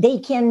 they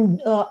can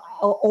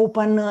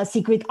open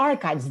secret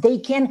archives, they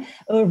can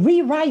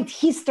rewrite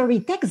history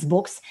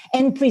textbooks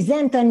and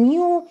present a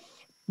new,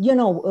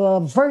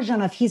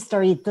 version of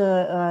history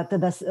to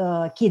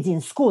the kids in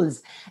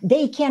schools.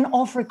 They can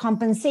offer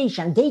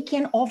compensation, they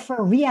can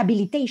offer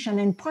rehabilitation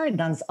and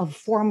pardons of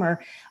former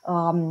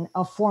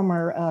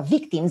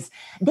victims.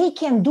 They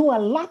can do a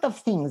lot of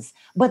things.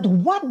 But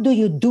what do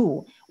you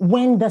do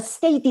when the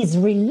state is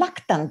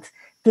reluctant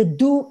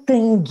to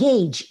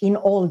engage in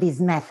all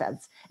these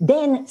methods?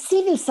 Then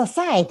civil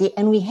society,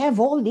 and we have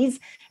all these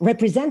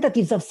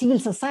representatives of civil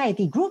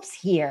society groups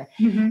here,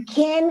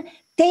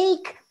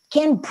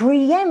 can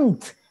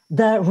preempt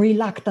the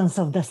reluctance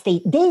of the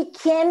state. They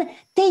can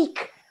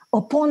take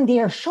upon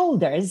their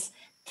shoulders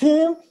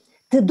to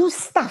do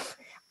stuff.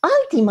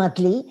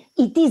 Ultimately,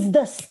 it is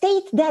the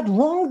state that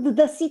wronged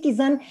the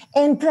citizen,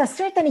 and to a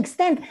certain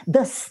extent,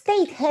 the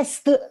state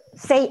has to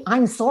say,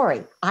 I'm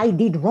sorry, I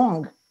did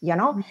wrong.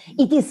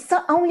 It is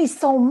only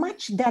so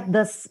much that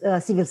the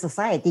civil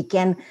society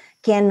can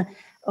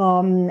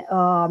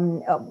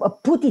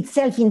put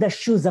itself in the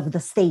shoes of the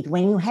state.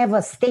 When you have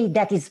a state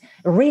that is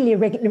really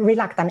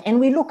reluctant, and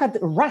we look at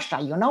Russia,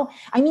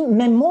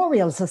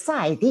 Memorial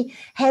Society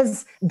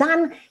has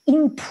done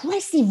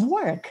impressive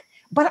work,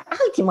 but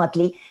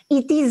ultimately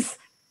it is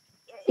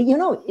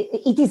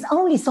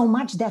only so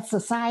much that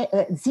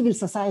civil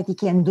society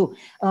can do.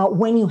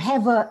 When you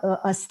have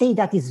a state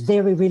that is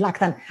very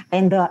reluctant,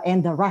 and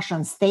the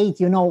Russian state,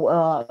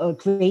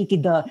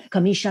 created the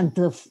commission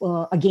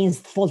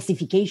against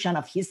falsification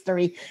of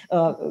history,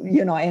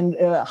 and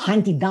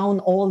hunted down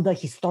all the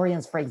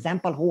historians, for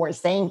example, who were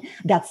saying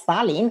that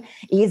Stalin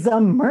is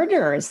a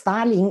murderer.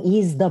 Stalin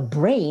is the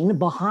brain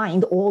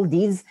behind all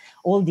these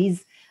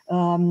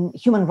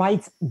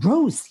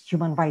gross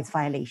human rights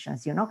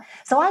violations,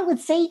 So I would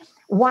say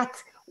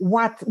what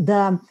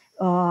the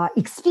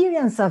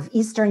experience of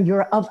Eastern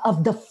Europe,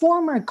 of the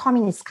former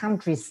communist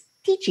countries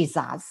teaches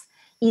us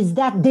is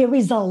that there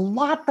is a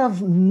lot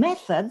of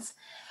methods,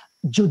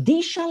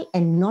 judicial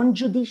and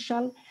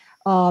non-judicial,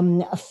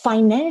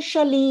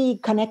 financially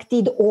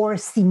connected or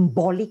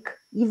symbolic,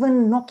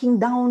 even knocking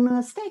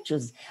down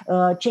statues,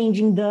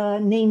 changing the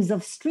names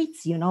of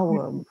streets,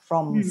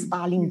 from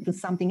Stalin to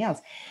something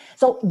else.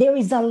 So there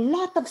is a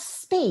lot of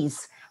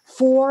space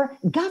for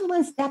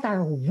governments that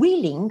are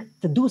willing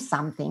to do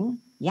something,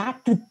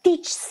 to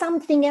teach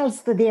something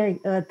else to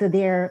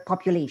their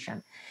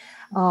population.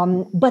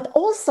 But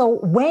also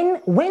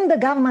when the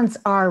governments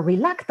are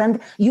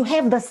reluctant, you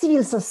have the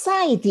civil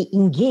society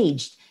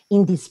engaged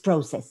in this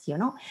process,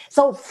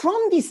 So from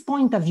this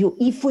point of view,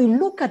 if we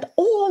look at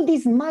all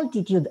this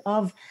multitude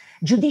of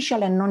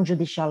judicial and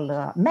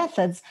non-judicial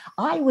methods,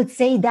 I would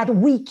say that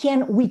we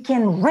can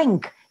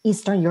rank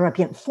Eastern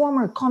European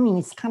former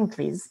communist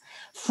countries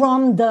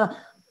from the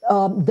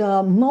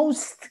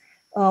most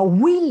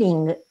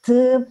willing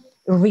to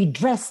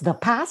redress the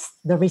past,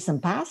 the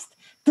recent past,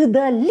 to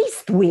the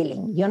least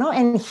willing,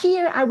 And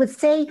here I would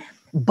say,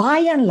 by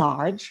and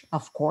large,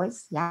 of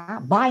course,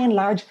 by and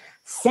large,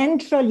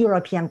 Central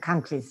European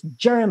countries,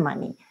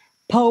 Germany,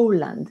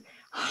 Poland,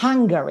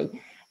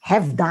 Hungary,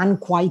 have done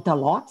quite a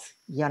lot,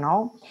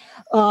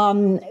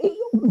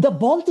 The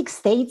Baltic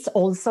states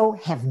also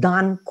have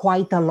done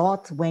quite a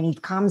lot when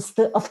it comes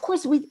to, of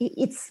course,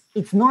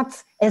 it's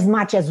not as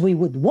much as we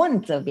would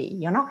want to be,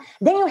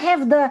 Then you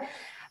have the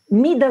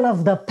middle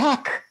of the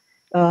pack,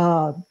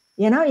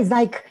 it's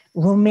like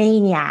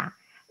Romania,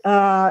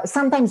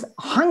 sometimes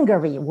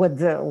Hungary with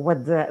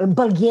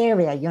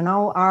Bulgaria,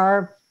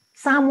 are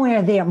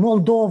somewhere there,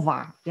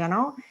 Moldova,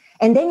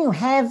 And then you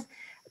have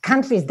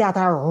countries that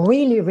are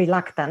really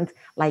reluctant,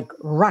 like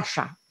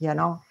Russia,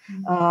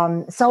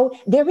 So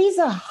there is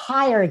a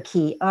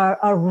hierarchy,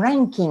 a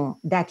ranking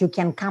that you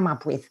can come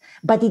up with,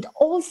 but it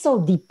also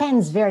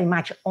depends very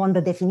much on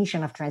the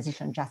definition of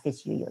transitional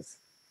justice you use.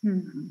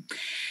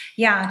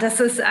 Ja, das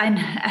ist ein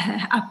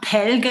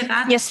Appell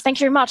gerade. Yes, thank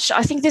you very much.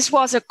 I think this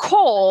was a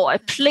call, a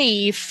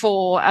plea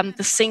for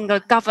the single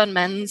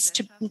governments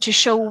to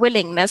show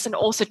willingness, and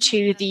also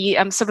to the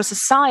civil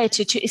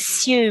society to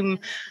assume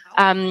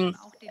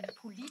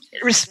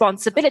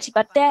responsibility.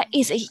 But there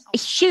is a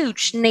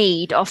huge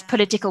need of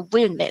political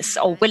willingness,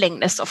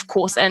 of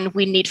course, and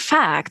we need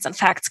facts, and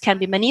facts can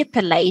be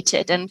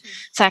manipulated, and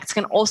facts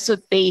can also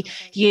be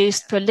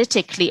used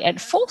politically and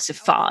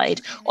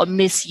falsified or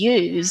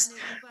misused.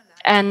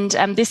 And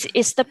this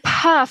is the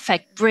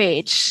perfect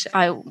bridge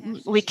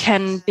we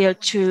can build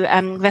to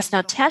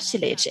Vesna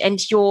Tertilic and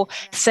your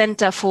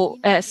Center for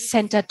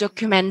Center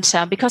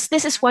Documenta, because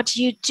this is what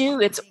you do.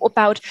 It's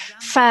about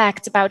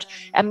facts, about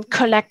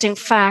collecting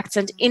facts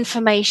and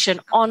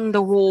information on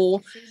the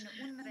wall,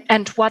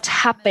 and what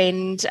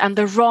happened and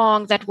the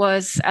wrong that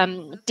was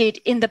did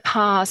in the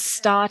past,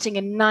 starting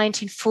in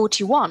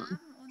 1941.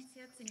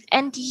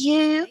 And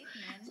you,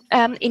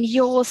 in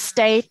your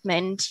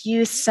statement,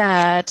 you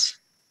said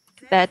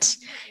that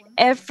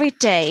every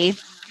day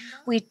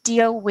we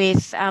deal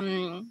with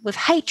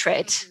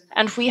hatred,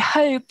 and we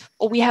hope,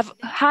 or we have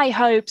high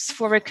hopes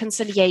for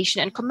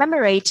reconciliation and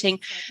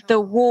commemorating the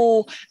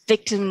war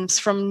victims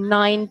from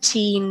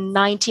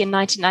 1990 and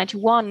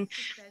 1991.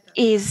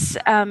 Is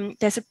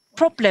there's a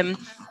problem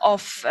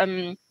of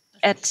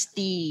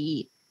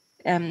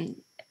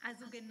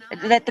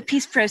that the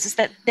peace process,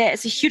 that there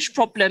is a huge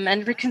problem,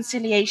 and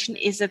reconciliation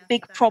is a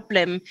big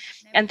problem.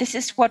 And this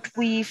is what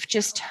we've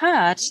just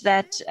heard,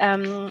 that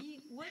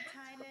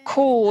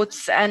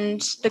courts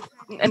and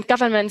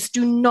governments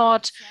do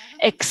not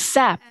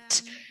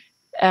accept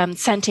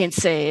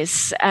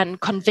sentences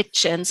and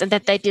convictions, and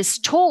that they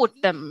distort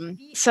them.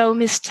 So,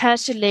 Ms.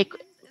 Tertilic,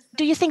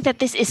 do you think that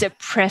this is a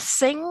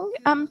pressing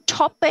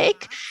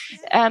topic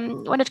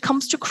when it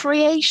comes to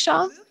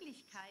Croatia?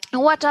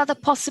 And what are the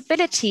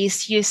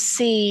possibilities you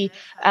see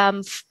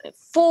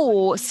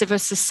for civil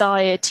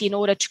society in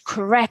order to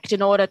correct,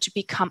 in order to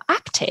become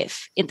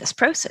active in this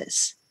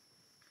process?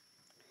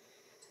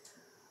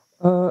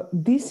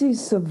 This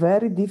is a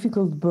very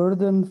difficult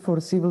burden for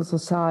civil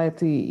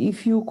society.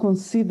 If you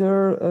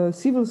consider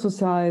civil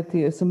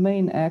society as a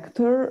main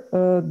actor,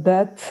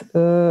 that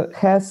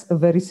has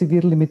very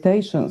severe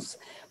limitations,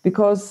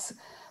 because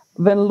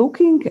when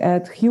looking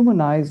at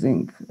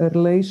humanizing a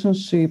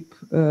relationship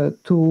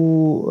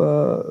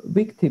to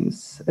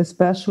victims,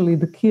 especially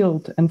the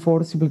killed and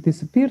forcibly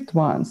disappeared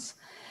ones,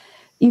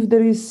 if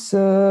there is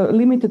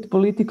limited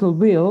political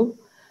will,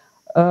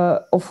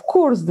 of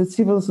course, the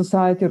civil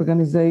society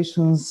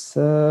organizations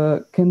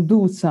can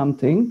do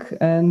something,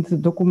 and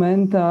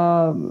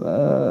Documenta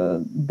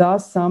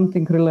does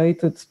something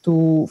related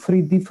to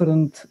 3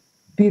 different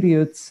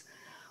periods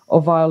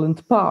of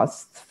violent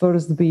past,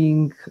 first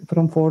being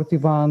from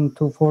 41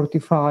 to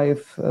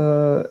 45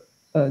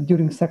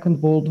 during Second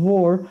World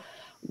War,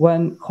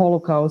 when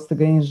Holocaust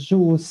against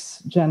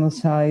Jews,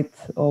 genocide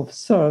of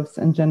Serbs,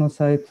 and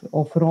genocide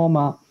of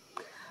Roma,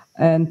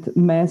 and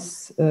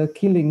mass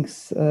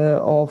killings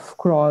of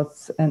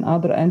Croats and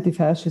other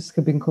anti-fascists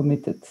have been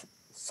committed.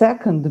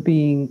 Second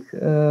being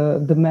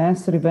the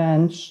mass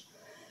revenge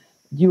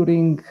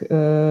during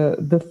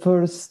the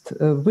first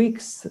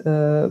weeks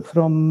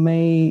from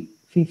May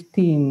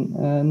 15,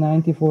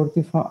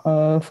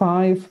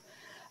 1945,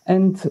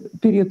 and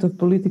period of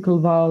political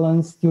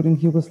violence during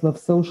Yugoslav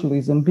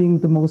socialism, being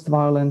the most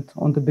violent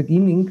on the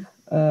beginning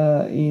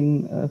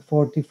in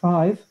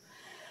 45.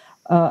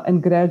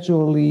 and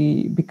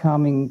gradually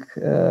becoming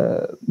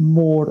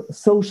more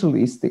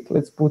socialistic,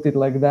 let's put it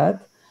like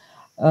that,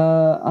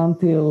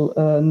 until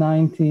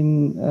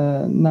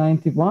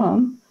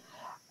 1991.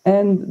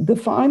 And the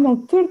final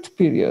third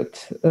period,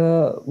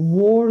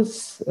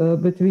 wars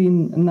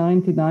between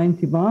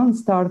 1991,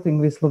 starting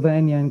with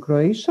Slovenia and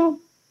Croatia,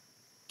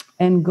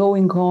 and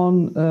going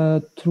on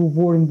through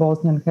war in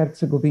Bosnia and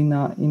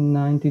Herzegovina in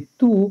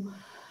 92,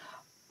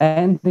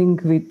 ending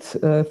with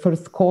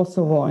first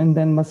Kosovo and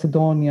then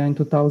Macedonia in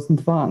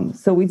 2001.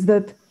 So it's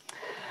that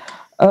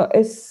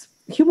as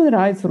human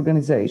rights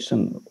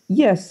organization,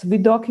 yes, we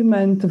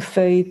document the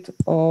fate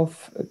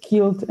of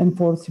killed and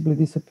forcibly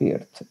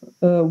disappeared.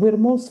 We're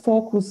most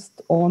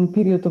focused on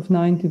period of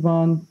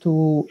 91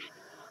 to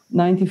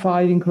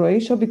 95 in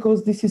Croatia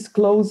because this is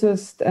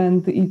closest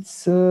and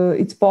it's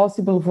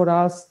possible for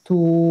us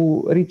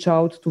to reach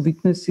out to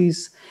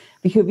witnesses.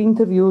 We have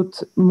interviewed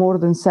more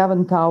than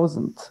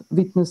 7,000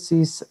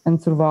 witnesses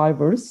and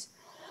survivors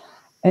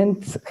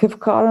and have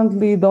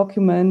currently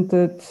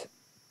documented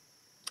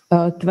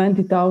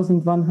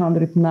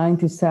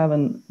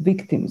 20,197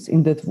 victims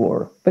in that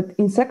war. But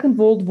in Second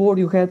World War,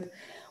 you had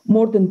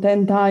more than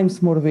 10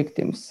 times more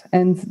victims,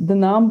 and the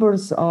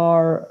numbers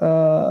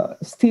are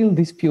still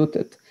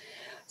disputed.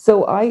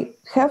 So I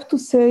have to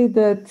say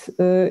that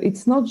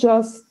it's not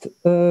just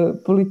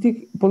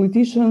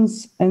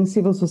politicians and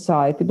civil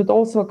society, but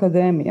also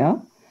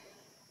academia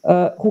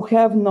who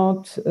have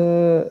not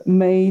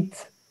made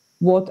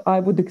what I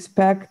would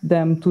expect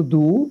them to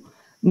do,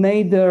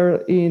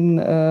 neither in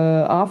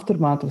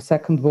aftermath of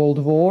Second World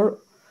War,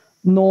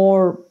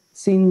 nor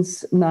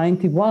since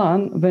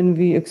 91, when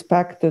we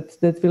expected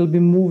that we'll be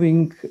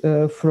moving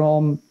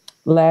from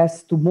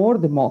less to more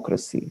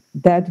democracy,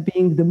 that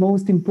being the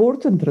most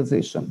important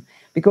transition,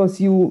 because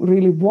you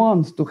really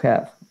want to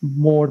have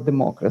more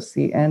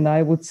democracy. And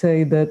I would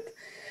say that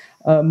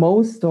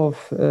most of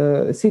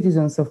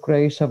citizens of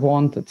Croatia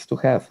wanted to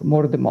have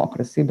more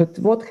democracy. But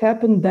what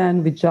happened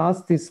then with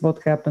justice,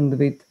 what happened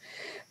with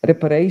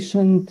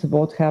reparation,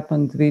 what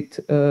happened with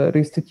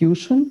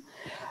restitution,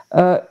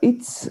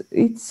 it's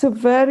a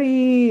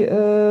very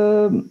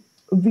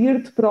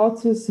weird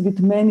process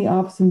with many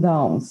ups and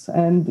downs.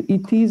 And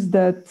it is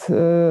that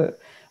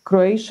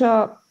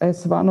Croatia,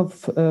 as one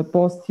of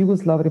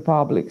post-Yugoslav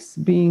republics,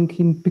 being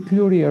in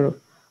peculiar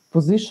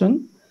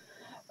position,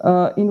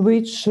 in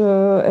which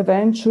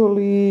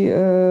eventually,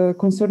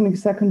 concerning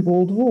Second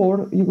World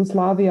War,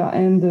 Yugoslavia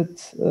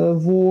ended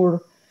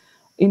war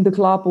in the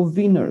club of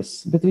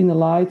winners between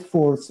allied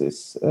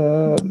forces,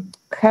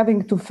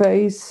 having to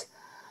face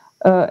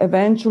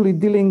eventually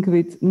dealing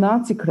with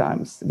Nazi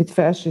crimes, with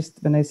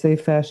fascists. When I say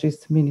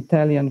fascists, I mean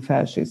Italian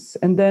fascists.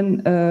 And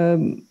then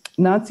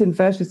Nazi and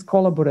fascist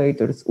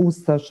collaborators,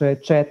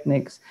 Ustaše,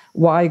 Chetniks,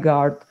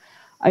 Weigand.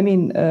 I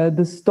mean,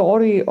 the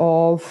story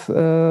of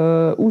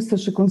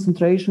Ustaše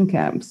concentration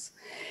camps,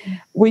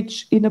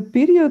 which in a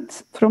period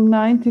from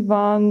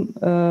 91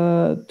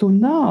 to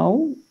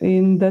now,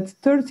 in that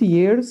 30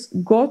 years,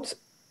 got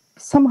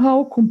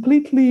somehow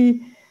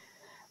completely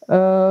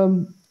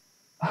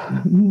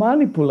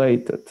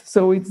manipulated.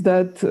 So it's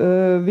that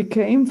we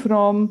came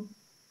from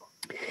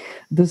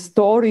the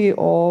story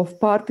of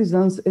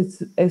partisans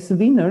as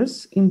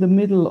winners in the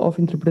middle of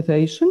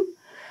interpretation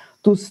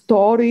to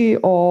story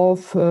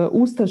of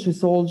Ustaše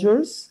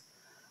soldiers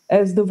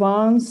as the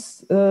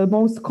ones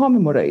most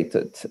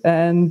commemorated,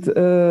 and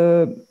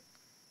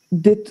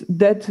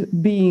that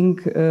being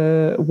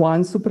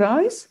one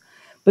surprise,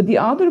 but the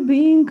other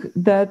being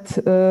that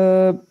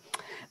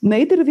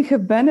neither we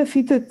have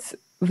benefited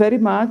very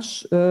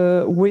much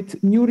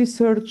with new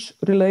research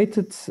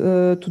related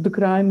to the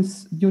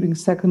crimes during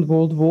Second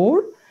World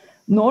War,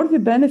 nor we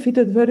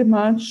benefited very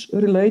much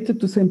related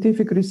to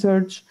scientific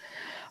research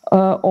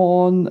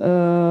on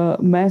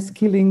mass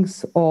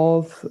killings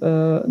of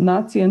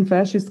Nazi and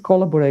fascist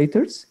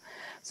collaborators.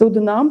 So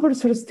the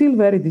numbers are still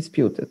very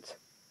disputed.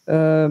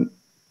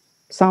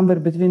 Somewhere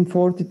between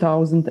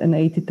 40,000 and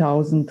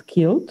 80,000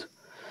 killed.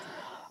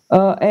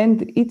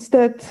 And it's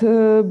that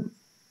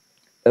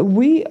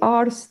we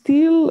are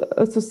still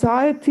a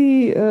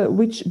society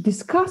which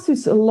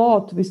discusses a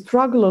lot, we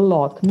struggle a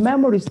lot.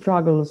 Memory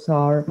struggles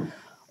are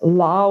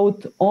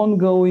loud,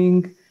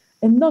 ongoing,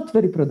 and not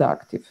very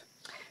productive.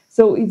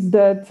 So it's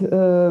that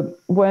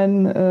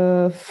when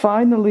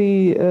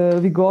finally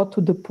we got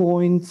to the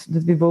point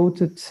that we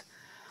voted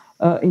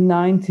in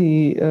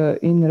 90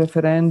 in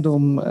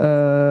referendum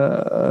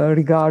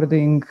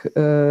regarding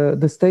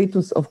the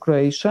status of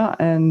Croatia,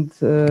 and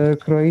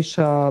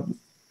Croatia,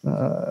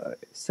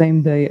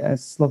 same day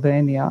as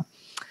Slovenia,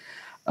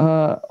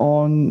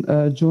 on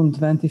June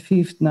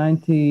 25th,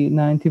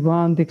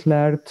 1991,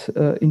 declared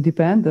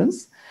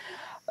independence.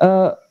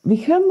 We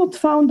have not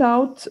found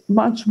out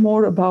much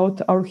more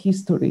about our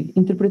history.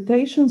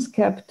 Interpretations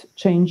kept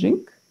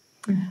changing.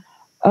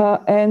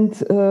 And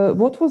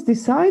what was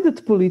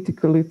decided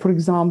politically, for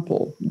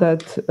example,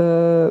 that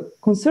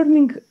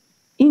concerning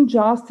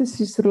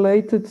injustices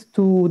related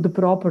to the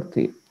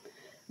property,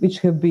 which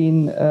have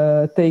been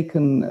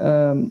taken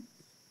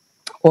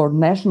or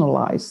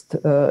nationalized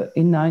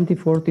in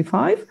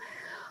 1945,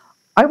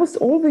 I was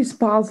always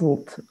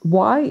puzzled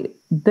why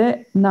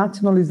the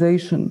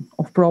nationalization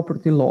of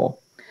property law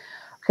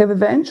have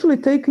eventually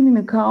taken in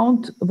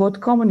account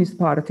what Communist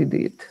Party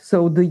did.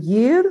 So the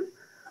year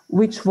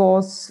which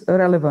was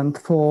relevant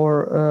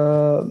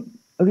for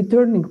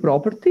returning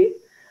property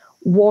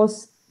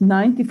was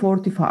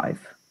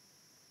 1945,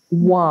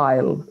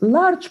 while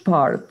large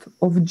part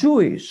of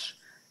Jewish,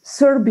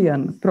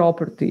 Serbian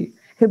property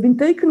have been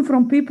taken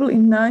from people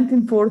in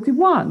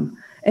 1941,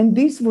 and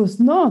this was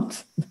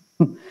not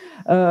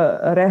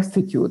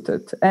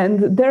restituted.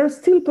 And there are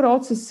still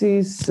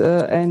processes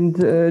and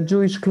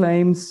Jewish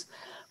claims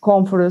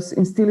conference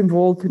is still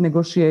involved in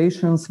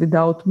negotiations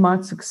without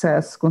much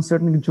success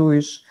concerning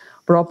Jewish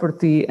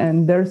property,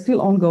 and there are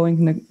still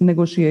ongoing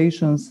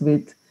negotiations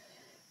with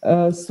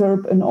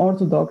Serb and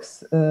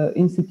Orthodox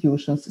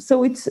institutions.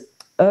 So it's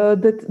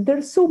that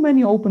there's so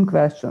many open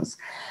questions.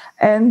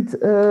 And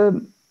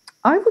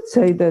I would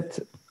say that,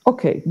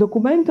 okay,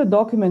 Documenta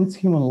documents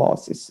human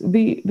losses.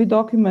 We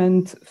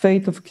document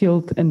fate of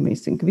killed and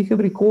missing. We have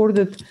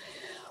recorded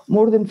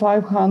more than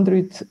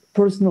 500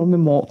 personal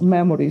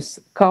memories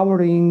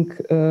covering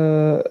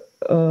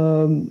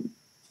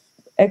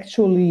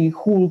actually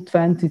whole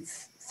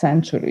 20th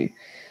century.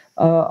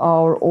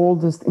 Our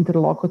oldest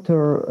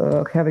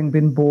interlocutor having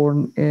been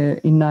born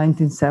in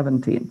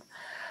 1917.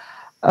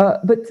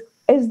 But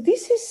as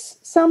this is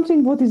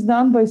something what is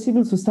done by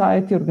civil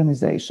society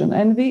organization,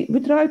 and we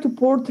try to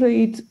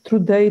portray it through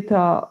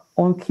data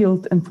on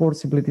killed and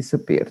forcibly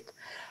disappeared,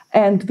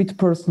 and with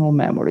personal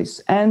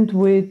memories, and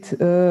with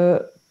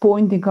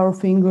pointing our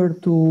finger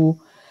to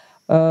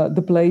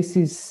the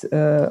places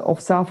of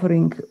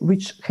suffering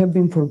which have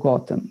been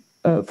forgotten.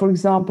 For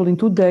example, in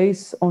 2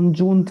 days, on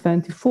June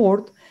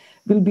 24th,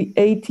 will be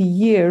 80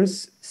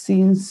 years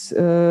since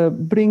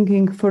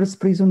bringing first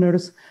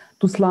prisoners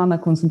to Slana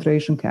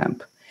concentration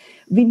camp.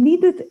 We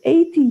needed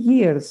 80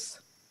 years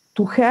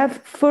to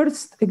have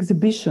first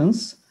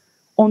exhibitions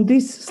on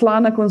this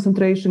Slana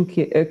concentration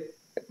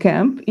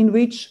camp, in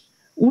which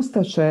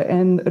Ustaše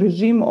and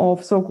regime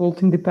of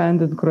so-called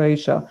independent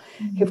Croatia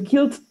have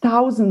killed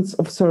thousands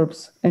of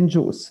Serbs and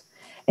Jews.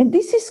 And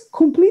this is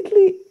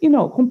completely,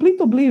 complete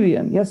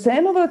oblivion.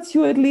 Jasenovac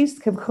you at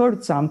least have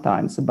heard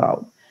sometimes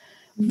about.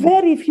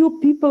 Very few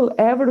people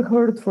ever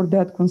heard for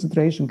that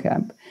concentration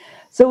camp.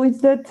 So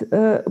it's that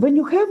when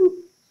you have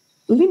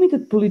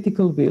limited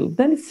political will,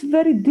 then it's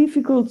very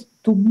difficult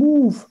to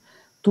move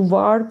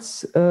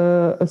towards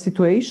a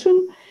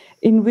situation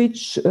in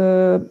which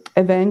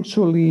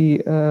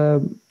eventually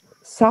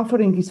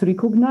suffering is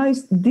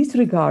recognized,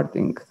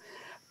 disregarding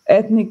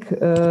ethnic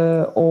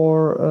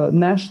or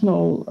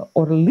national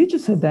or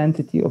religious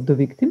identity of the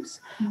victims.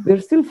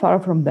 We're still far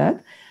from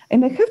that.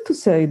 And I have to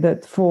say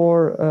that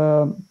for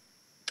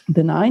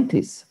the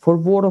 90s, for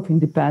War of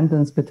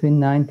Independence between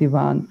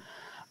 91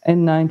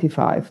 and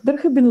 95, there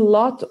have been a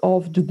lot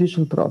of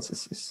judicial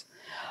processes.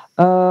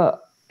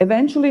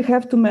 Eventually,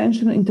 have to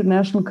mention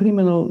International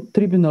Criminal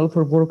Tribunal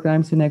for War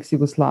Crimes in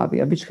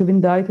ex-Yugoslavia, which have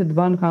indicted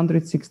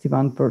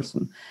 161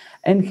 persons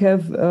and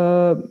have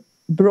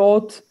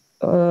brought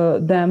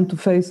them to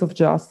face of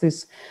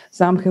justice.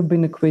 Some have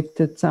been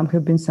acquitted, some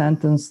have been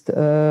sentenced,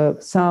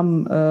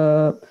 some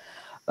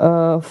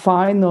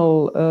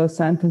final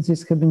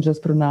sentences have been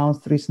just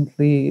pronounced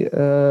recently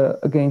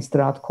against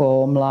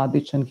Ratko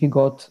Mladic, and he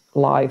got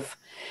life.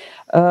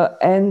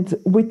 And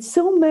with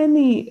so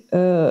many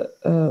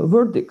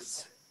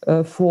verdicts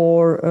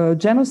for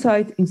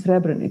genocide in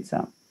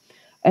Srebrenica,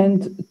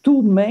 and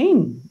two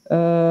main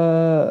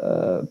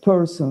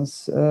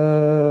persons,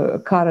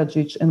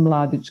 Karadzic and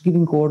Mladic,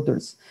 giving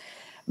orders,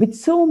 with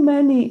so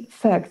many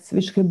facts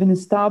which have been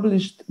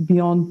established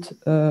beyond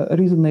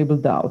reasonable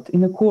doubt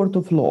in a court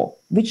of law,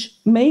 which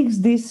makes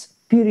this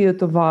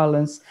period of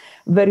violence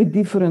very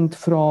different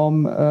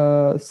from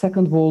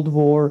Second World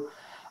War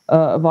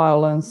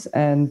violence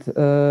and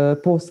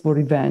post-war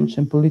revenge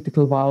and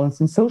political violence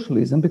in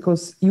socialism,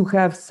 because you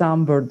have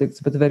some verdicts,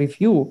 but very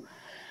few.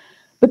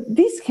 But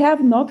these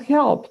have not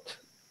helped,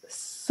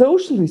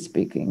 socially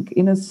speaking,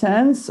 in a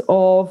sense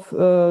of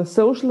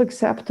social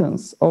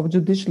acceptance of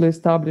judicially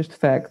established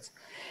facts.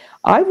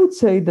 I would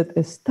say that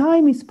as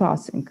time is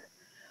passing,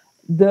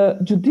 the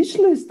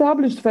judicially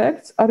established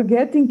facts are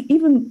getting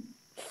even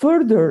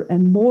further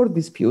and more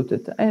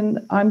disputed. And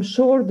I'm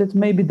sure that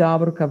maybe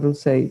Davorka will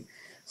say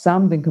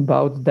something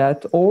about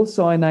that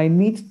also, and I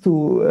need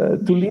to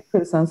leave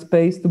her some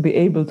space to be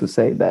able to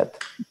say that.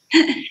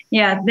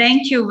 Yeah,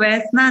 thank you,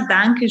 Vesna.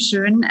 Danke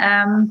schön.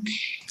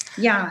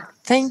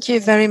 Thank you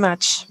very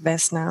much,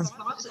 Vesna.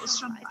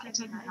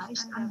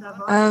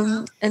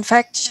 In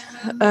fact,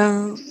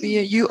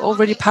 you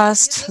already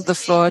passed the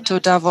floor to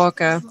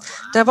Davorka.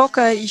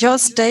 Davorka, your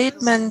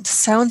statement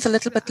sounds a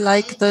little bit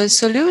like the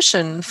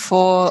solution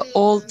for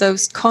all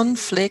those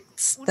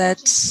conflicts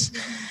that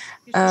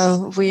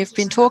we have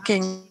been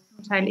talking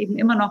eben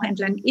immer noch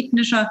entlang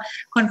ethnischer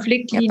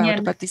Konfliktlinien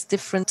about these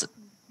different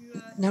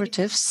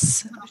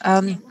narratives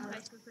and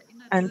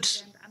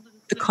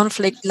the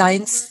conflict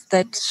lines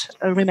that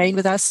remain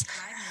with us.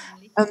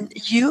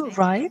 You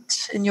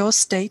write in your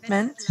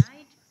statement,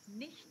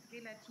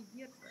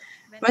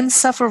 when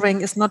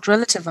suffering is not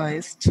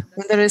relativized,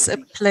 when there is a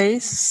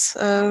place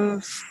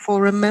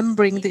for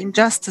remembering the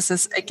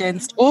injustices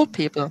against all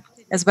people,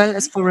 as well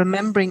as for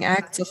remembering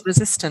acts of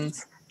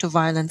resistance to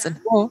violence and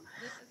war,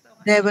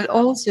 there will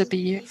also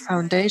be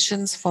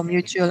foundations for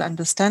mutual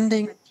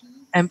understanding,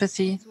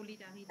 empathy,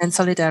 and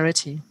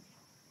solidarity.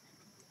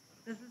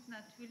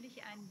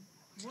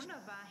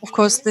 Of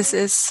course, this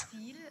is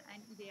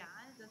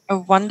a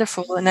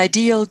wonderful and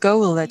ideal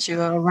goal that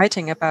you are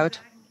writing about.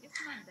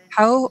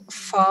 How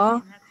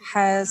far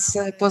has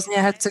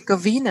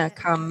Bosnia-Herzegovina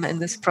come in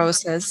this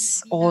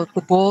process, or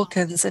the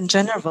Balkans in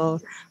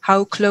general?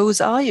 How close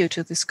are you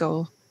to this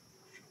goal?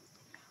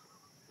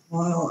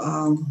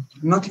 Well,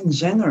 not in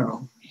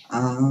general,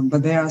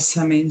 but there are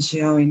some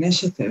NGO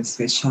initiatives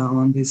which are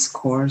on this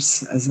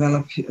course as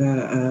well.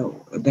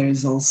 There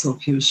is also a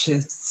few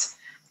shifts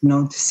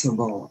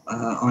noticeable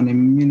on a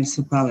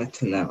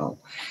municipality level.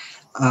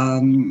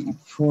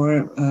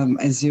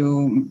 As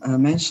you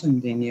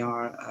mentioned in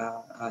your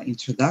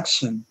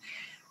introduction,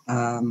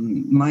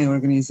 my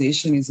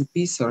organization is a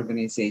peace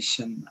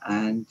organization,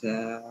 and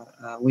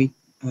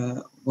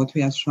what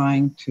we are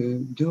trying to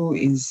do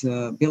is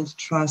build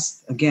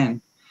trust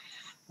again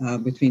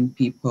between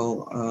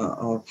people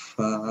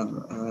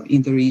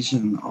in the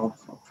region of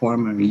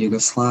former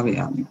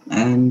Yugoslavia,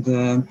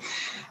 and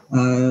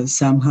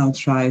somehow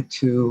try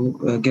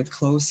to get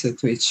closer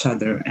to each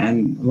other.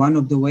 And one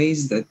of the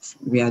ways that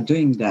we are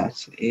doing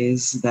that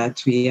is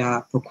that we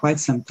are for quite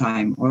some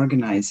time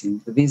organizing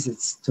the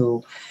visits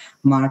to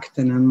marked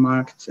and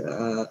unmarked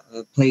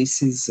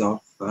places of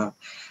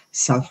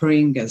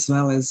suffering, as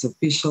well as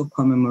official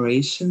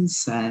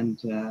commemorations and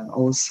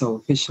also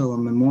official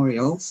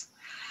memorials.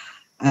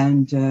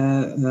 And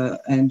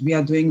we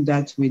are doing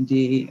that with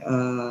the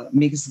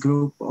mixed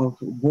group of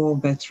war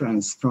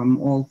veterans from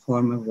all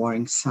former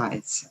warring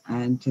sites.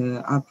 And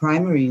our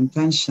primary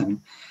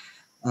intention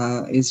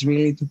is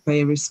really to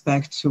pay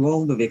respect to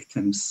all the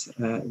victims,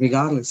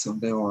 regardless of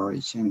their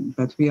origin.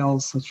 But we are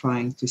also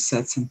trying to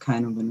set some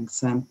kind of an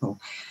example.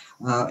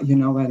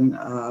 When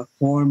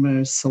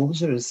former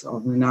soldiers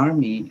of an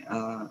army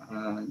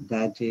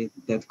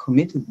that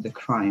committed the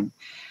crime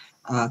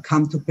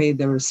come to pay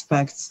their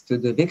respects to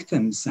the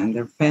victims and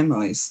their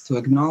families, to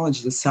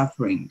acknowledge the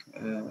suffering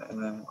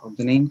of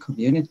the named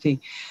community,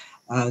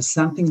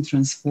 something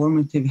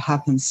transformative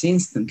happens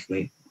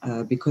instantly,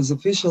 because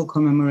official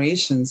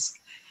commemorations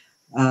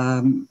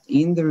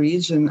in the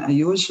region are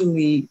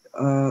usually,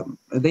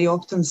 they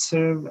often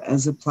serve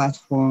as a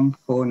platform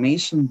for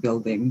nation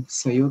building.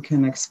 So you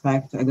can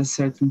expect at a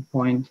certain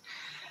point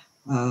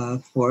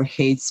for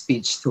hate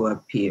speech to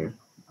appear,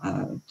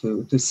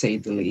 to say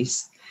the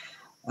least.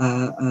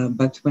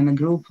 But when a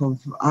group of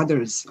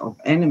others, of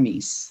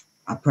enemies,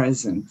 are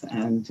present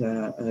and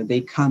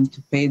they come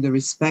to pay the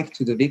respect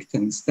to the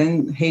victims,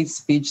 then hate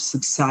speech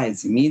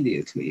subsides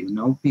immediately.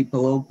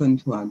 People open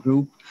to our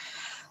group,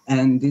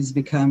 and this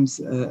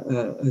becomes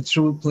a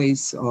true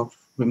place of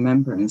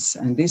remembrance.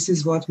 And this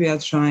is what we are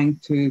trying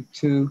to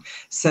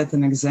set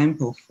an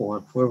example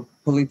for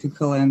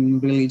political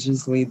and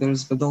religious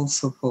leaders, but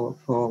also for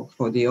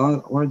the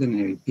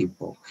ordinary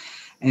people.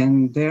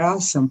 And there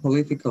are some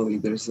political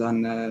leaders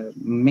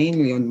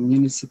mainly on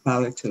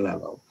municipality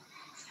level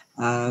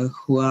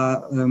who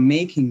are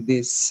making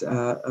these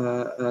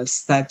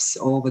steps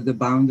over the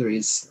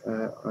boundaries,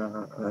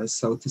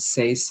 so to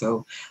say.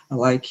 So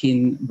like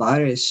in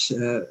Vareš,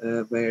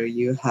 where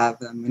you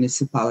have a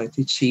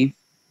municipality chief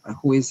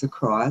who is a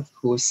Croat,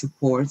 who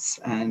supports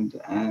and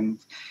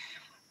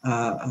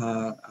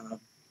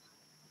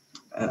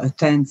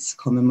attends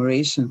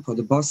commemoration for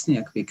the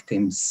Bosniak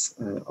victims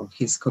of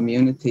his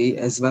community,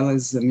 as well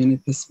as the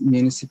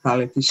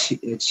municipality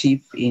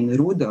chief in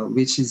Rudo,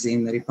 which is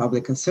in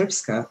Republika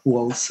Srpska, who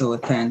also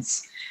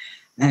attends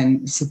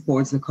and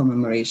supports the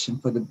commemoration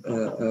for the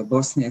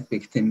Bosniak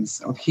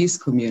victims of his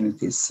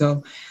community.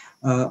 So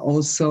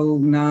also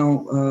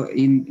now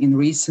in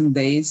recent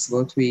days,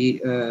 what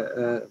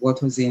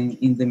was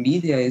in the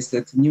media is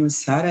that new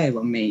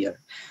Sarajevo mayor,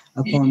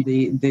 upon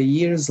the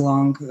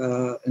years-long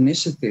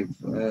initiative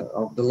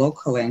of the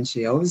local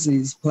NGOs,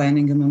 is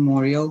planning a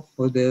memorial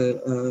for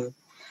the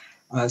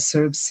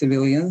Serb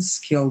civilians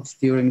killed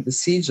during the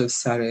siege of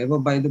Sarajevo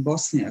by the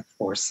Bosniak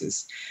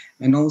forces.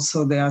 And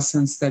also there are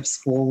some steps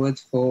forward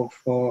for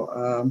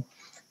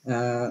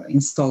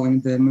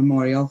installing the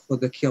memorial for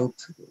the killed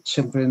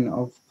children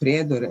of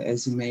Prijedor.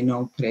 As you may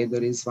know,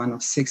 Prijedor is one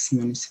of 6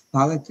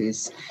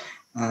 municipalities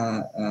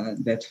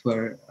that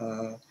were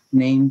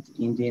named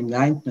in the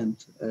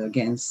indictment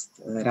against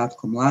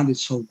Ratko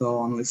Mladic, although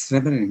only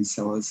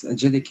Srebrenica was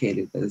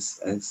adjudicated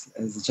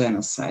as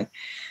genocide.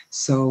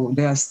 So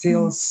there are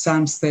still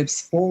some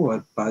steps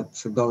forward, but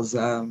those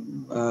are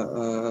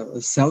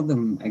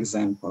seldom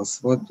examples.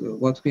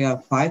 What we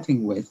are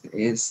fighting with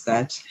is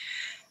that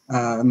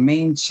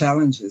main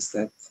challenges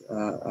that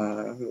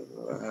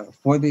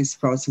for this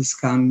process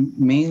come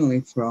mainly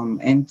from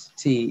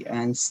entity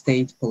and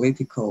state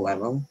political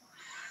level.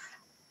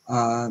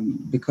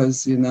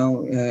 because,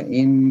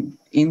 in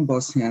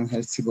Bosnia and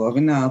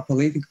Herzegovina,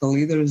 political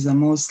leaders are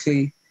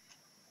mostly,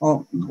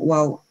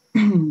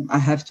 I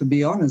have to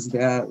be honest,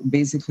 they are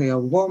basically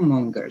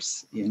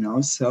warmongers,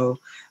 so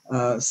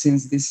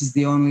since this is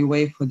the only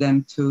way for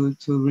them to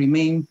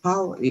remain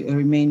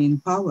in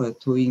power,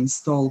 to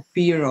install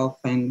fear of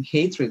and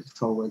hatred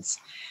towards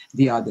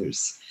the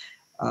others.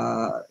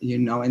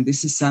 And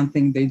this is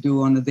something they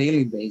do on a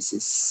daily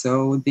basis.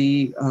 So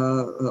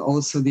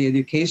also the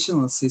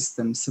educational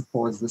system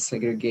supports the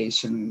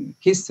segregation.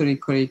 History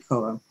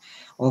curriculum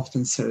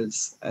often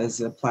serves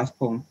as a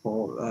platform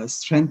for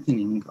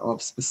strengthening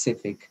of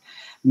specific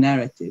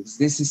narratives.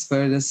 This is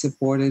further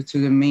supported to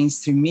the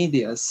mainstream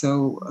media.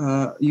 So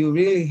you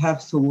really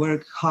have to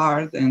work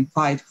hard and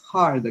fight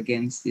hard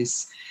against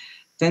this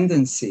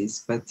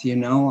tendencies, but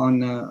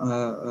on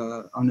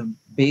a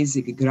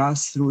basic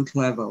grassroots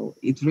level,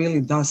 it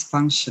really does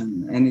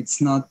function, and it's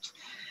not.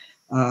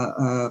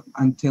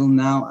 Until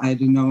now, I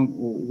don't know.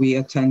 We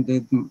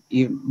attended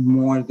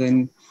more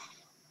than,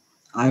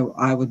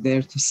 I would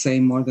dare to say,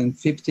 more than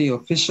 50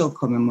 official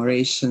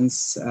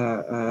commemorations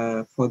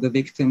for the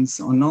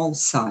victims on all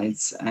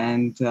sides,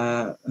 and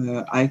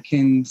I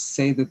can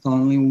say that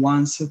only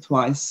once or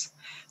twice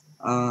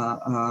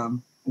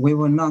we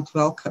were not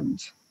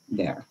welcomed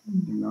there,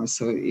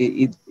 so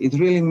it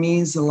really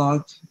means a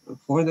lot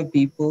for the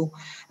people,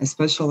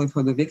 especially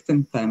for the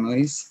victim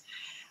families,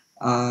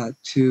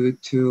 to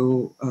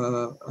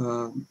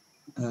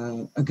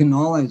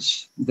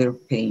acknowledge their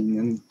pain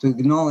and to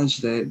acknowledge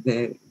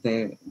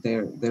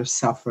their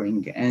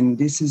suffering. And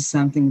this is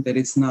something that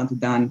is not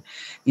done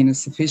in a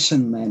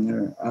sufficient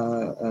manner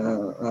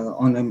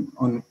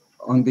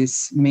on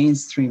this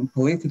mainstream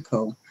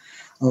political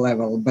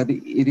level, but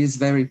it is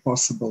very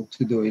possible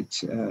to do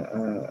it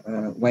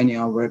when you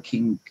are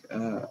working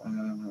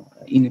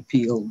in a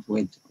field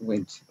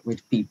with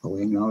people,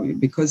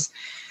 because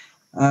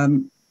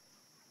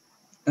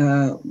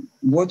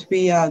what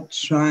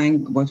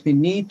we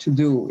need to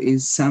do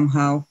is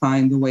somehow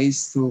find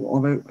ways to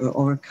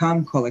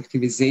overcome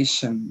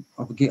collectivization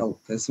of guilt,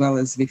 as well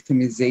as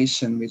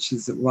victimization, which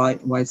is a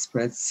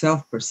widespread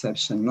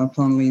self-perception, not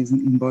only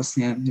in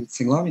Bosnia and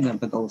Herzegovina,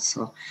 but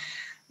also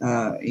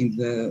in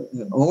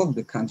all of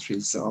the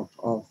countries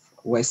of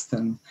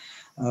Western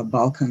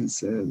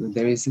Balkans.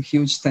 There is a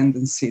huge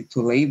tendency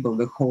to label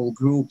the whole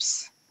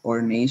groups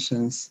or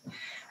nations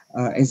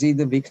as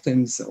either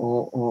victims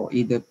or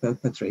either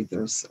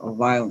perpetrators of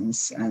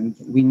violence, and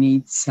we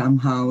need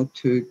somehow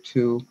to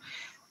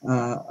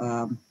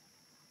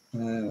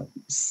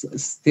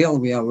still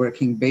we are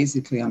working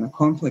basically on a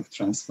conflict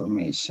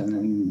transformation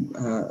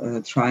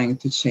and trying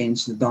to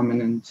change the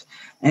dominant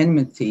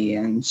enmity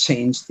and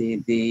change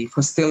the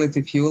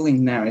hostility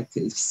fueling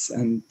narratives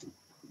and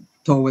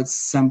towards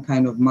some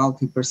kind of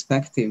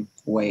multi-perspective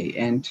way.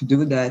 And to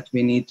do that,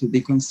 we need to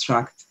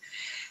deconstruct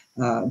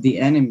the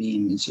enemy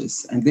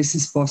images. And this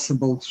is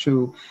possible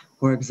through,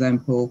 for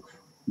example,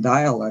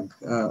 dialogue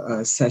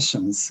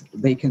sessions.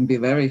 They can be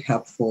very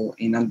helpful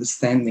in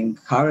understanding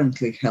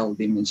currently held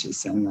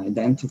images and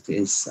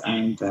identities,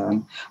 and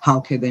how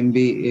can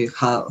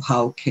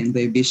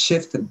they be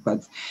shifted.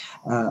 But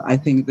I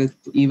think that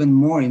even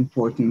more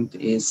important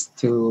is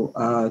to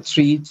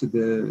treat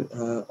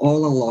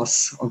all the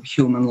loss of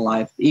human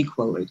life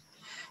equally,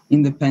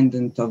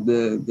 independent of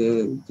the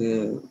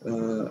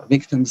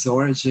victim's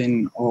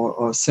origin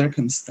or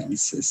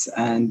circumstances,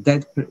 and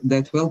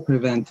that will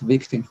prevent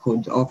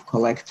victimhood of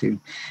collective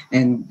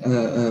and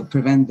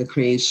prevent the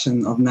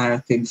creation of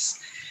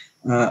narratives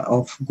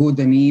of good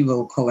and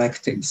evil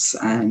collectives,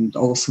 and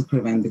also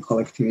prevent the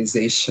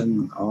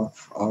collectivization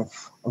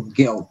of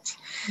guilt.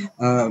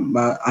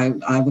 But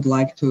I would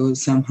like to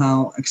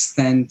somehow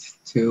extend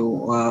to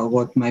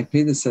what my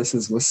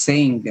predecessors were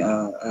saying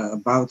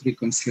about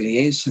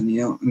reconciliation.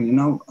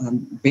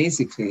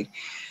 Basically,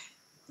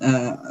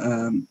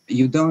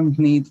 you don't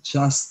need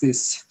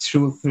justice,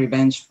 truth,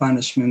 revenge,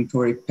 punishment,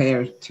 or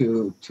repair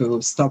to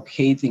stop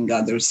hating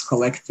others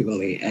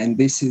collectively. And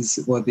this is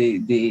what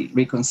the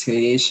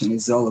reconciliation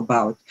is all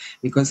about,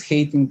 because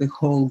hating the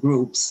whole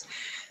groups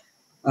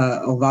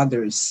of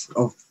others,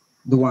 of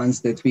the ones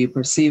that we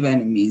perceive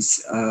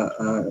enemies,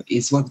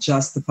 is what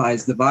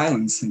justifies the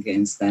violence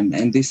against them,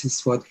 and this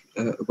is what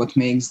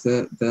makes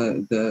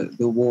the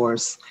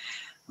wars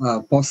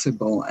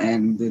possible.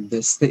 And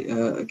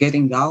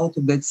getting out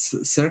of that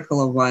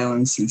circle of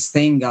violence and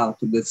staying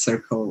out of that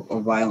circle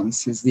of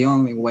violence is the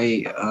only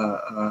way.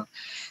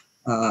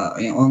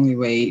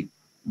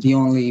 The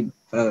only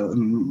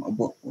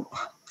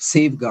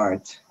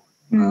safeguard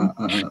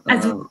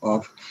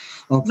of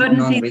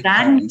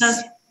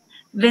non-recurrence.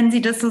 Wenn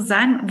Sie das so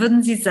sagen,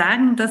 würden Sie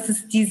sagen, dass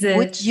es diese...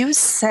 Would you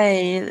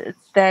say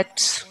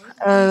that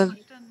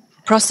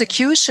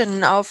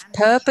prosecution of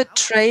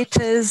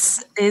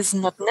perpetrators is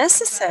not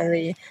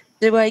necessary?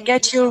 Do I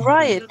get you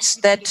right?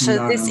 That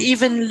this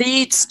even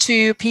leads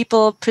to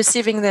people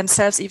perceiving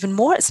themselves even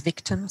more as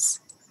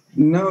victims?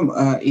 No,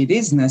 it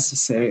is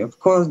necessary. Of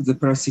course, the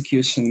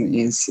prosecution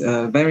is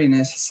very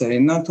necessary.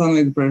 Not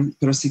only the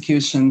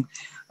prosecution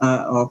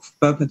of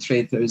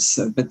perpetrators,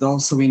 but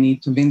also we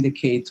need to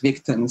vindicate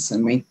victims,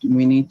 and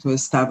we need to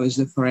establish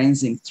the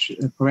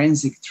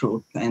forensic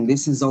truth. And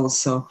this is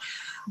also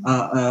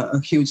a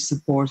huge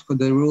support for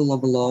the rule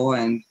of law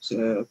and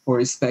for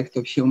respect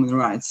of human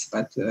rights.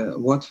 But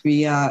what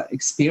we are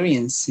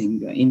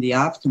experiencing in the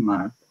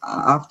aftermath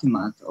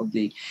of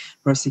the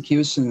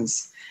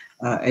prosecutions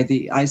at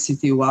the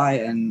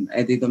ICTY and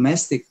at the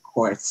domestic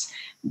courts,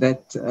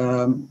 that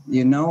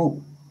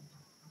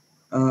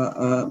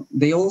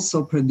they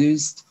also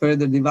produced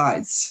further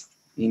divides,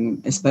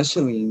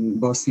 especially in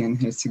Bosnia and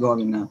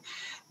Herzegovina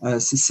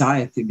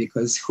society,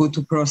 because who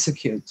to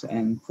prosecute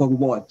and for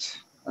what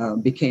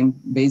became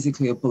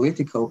basically a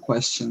political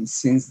question,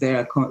 since there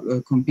are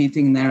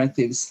competing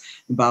narratives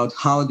about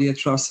how the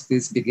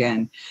atrocities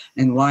began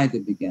and why they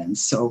began.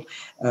 So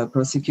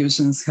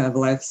prosecutions have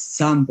left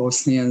some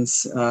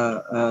Bosnians,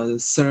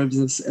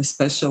 Serbs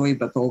especially,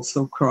 but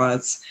also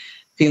Croats,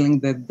 feeling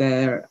that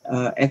their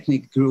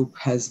ethnic group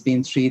has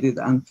been treated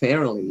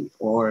unfairly,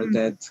 or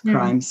that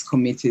crimes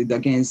committed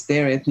against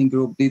their ethnic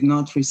group did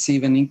not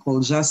receive an equal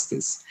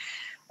justice.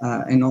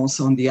 And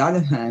also, on the other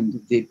hand,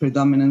 the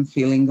predominant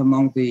feeling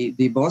among the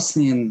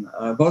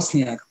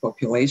Bosniak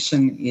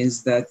population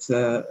is that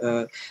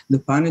the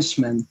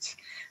punishment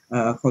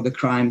for the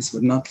crimes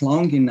were not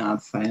long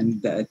enough, and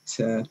that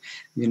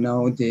in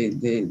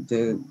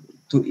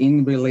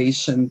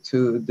relation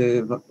to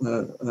the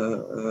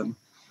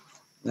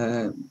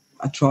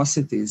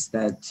atrocities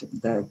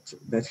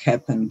that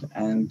happened,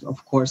 and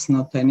of course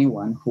not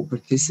anyone who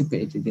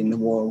participated in the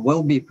war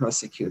will be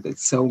prosecuted.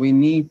 So we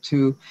need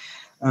to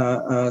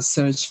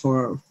search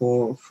for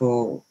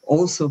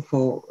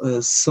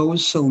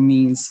social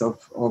means of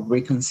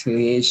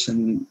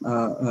reconciliation.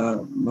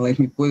 Let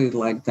me put it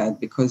like that,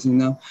 because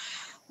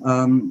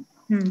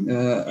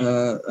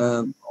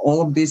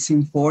all of this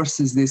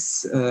enforces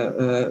this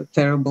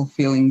terrible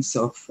feelings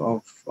of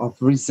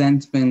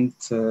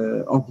resentment,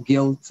 of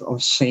guilt,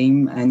 of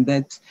shame, and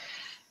that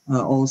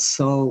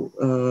also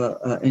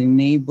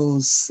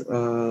enables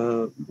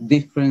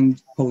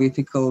different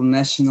political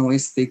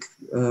nationalistic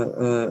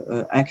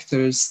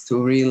actors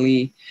to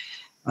really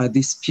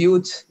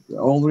dispute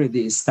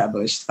already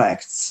established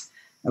facts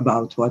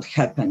about what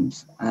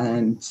happened.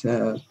 And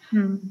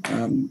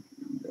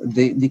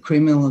the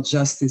criminal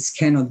justice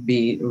cannot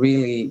be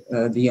really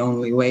the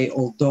only way,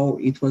 although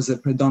it was a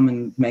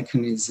predominant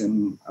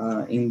mechanism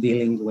in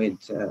dealing with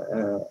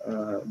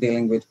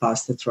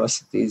past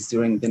atrocities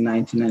during the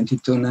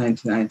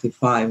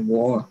 1992-1995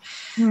 war.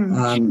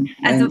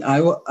 And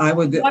I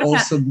would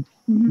also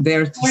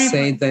dare to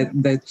say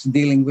that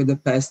dealing with the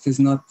past is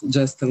not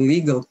just a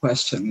legal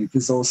question; it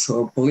is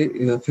also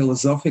a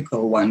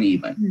philosophical one,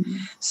 even.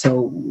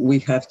 So we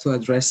have to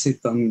address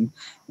it on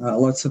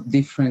lots of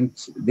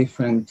different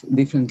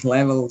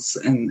levels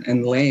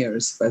and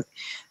layers. But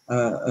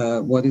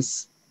what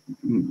is,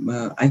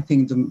 I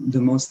think,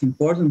 the most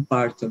important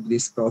part of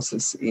this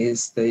process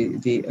is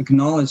the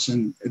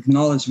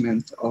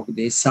acknowledgement of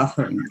the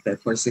suffering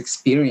that was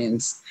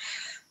experienced,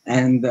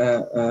 and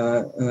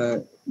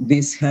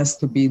this has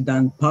to be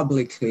done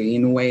publicly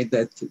in a way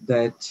that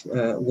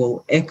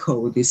will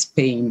echo this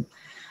pain,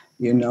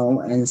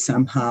 and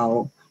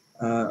somehow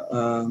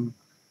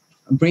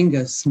bring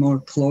us more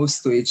close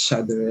to each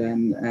other,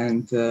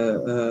 and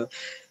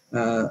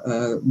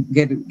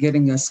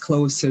getting us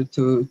closer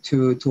to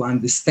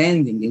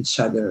understanding each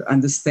other.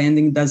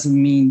 Understanding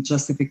doesn't mean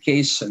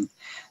justification.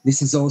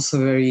 This is also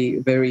very,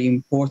 very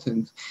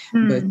important.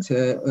 But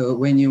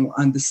when you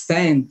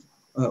understand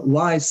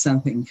why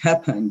something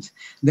happened,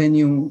 then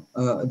you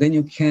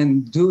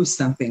can do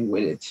something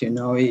with it.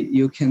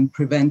 You can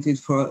prevent it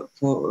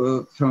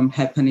from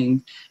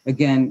happening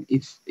again,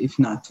 if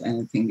not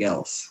anything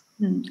else.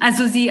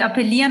 Also Sie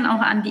appellieren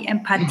auch an die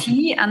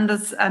Empathie, an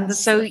das.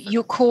 So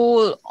you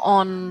call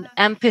on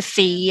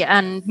empathy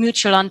and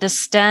mutual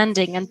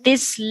understanding, and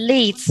this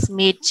leads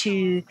me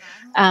to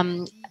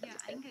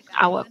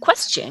our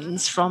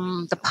questions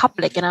from the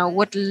public, and I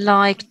would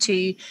like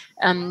to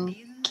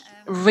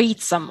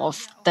read some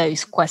of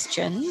those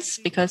questions,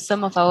 because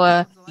some of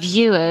our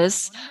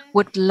viewers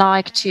would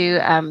like to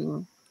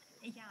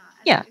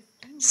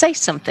say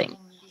something.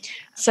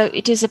 So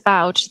it is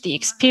about the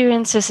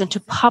experiences, and to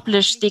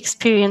publish the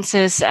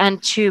experiences,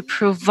 and to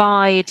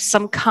provide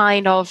some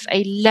kind of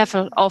a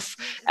level of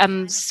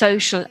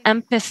social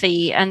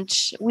empathy. And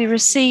we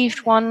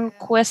received one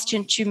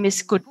question to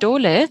Ms.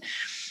 Godole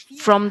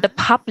from the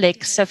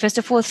public. So first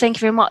of all, thank you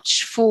very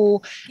much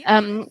for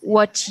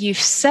what you've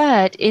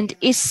said. And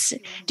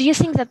do you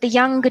think that the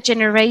younger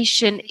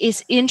generation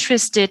is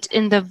interested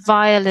in the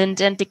violent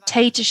and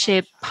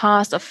dictatorship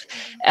past of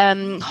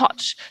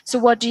Hoxta? So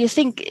what do you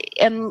think?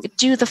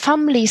 Do the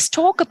families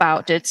talk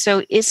about it?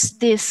 So is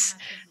this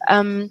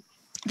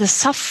the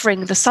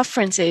suffering,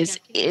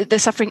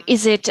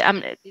 is it,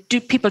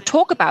 do people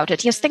talk about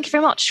it? Yes, thank you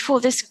very much for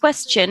this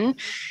question.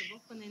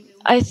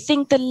 I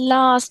think the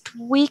last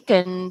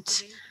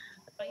weekend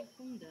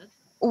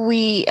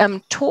we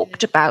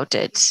talked about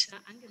it,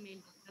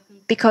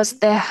 because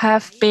there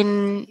have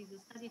been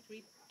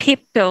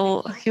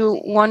people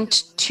who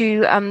want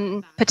to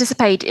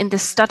participate in the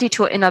study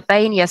tour in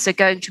Albania, so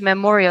going to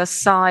memorial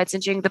sites,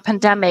 and during the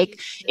pandemic,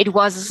 it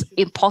was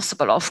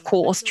impossible, of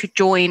course, to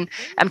join,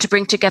 to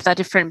bring together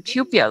different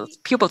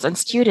pupils and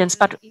students.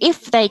 But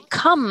if they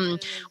come,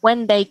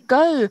 when they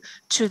go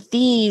to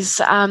these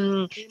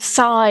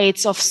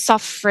sites of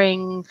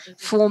suffering,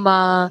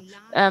 former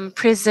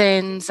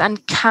prisons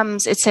and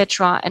camps,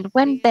 etc., and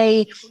when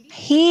they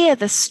hear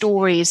the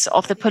stories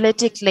of the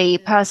politically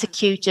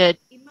persecuted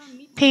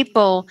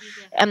people,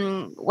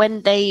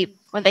 when they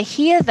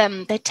hear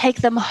them, they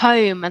take them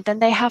home, and then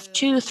they have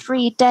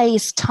 2-3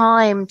 days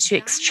time to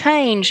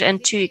exchange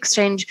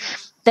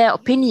their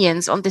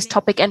opinions on this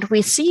topic. And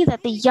we see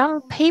that the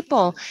young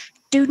people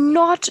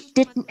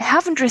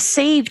haven't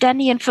received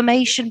any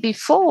information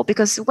before,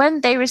 because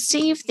when they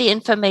receive the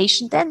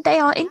information, then they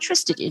are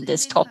interested in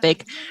this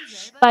topic.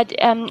 But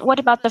what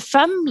about the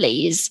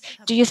families?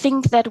 Do you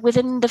think that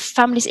within the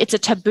families it's a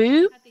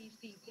taboo?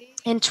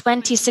 In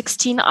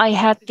 2016, I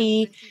had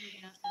the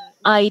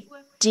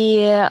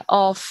idea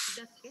of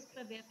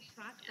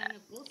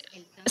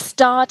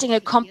starting a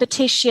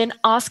competition,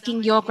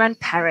 asking your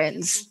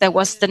grandparents. There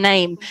was the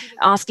name,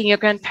 asking your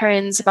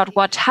grandparents about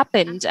what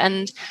happened.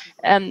 And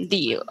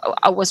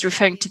I was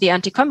referring to the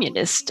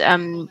anti-communist,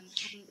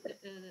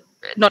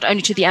 not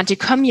only to the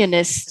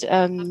anti-communist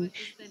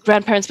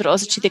grandparents, but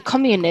also to the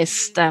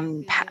communist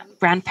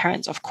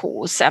grandparents, of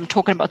course. I'm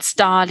talking about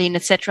Stalin,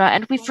 etc.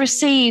 And we've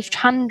received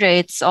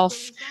hundreds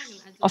of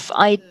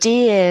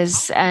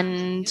ideas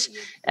and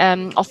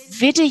of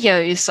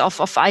videos,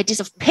 of ideas,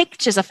 of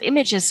pictures, of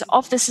images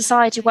of the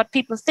society, what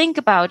people think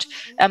about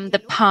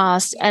the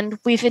past. And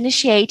we've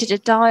initiated a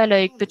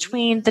dialogue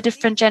between the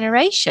different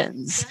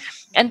generations.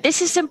 And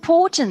this is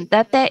important,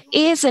 that there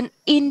is an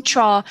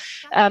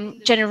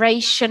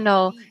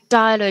intra-generational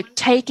dialogue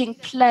taking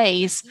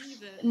place,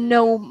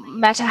 no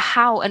matter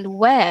how and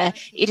where.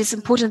 It is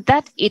important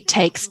that it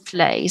takes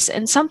place.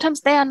 And sometimes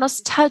they are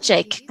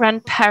nostalgic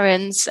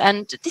grandparents,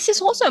 and this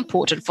is also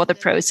important for the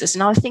process.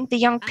 And I think the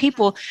young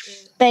people,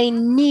 they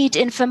need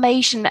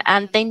information,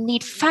 and they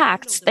need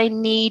facts. They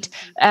need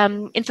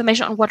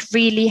information on what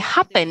really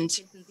happened.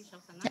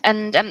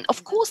 And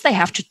of course, they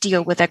have to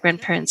deal with their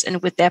grandparents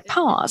and with their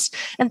past.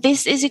 And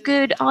this is a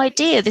good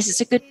idea. This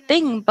is a good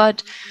thing.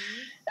 But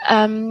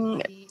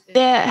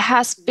there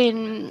has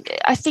been,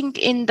 I think,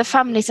 in the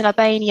families in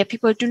Albania,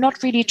 people do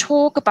not really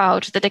talk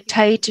about the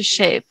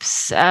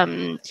dictatorships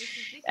and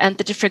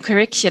the different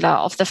curricula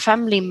of the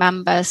family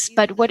members.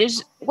 But what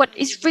is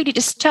really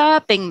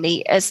disturbing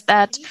me is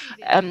that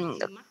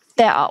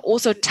there are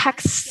also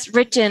texts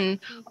written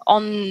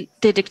on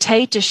the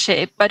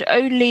dictatorship, but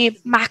only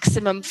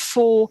maximum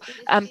 4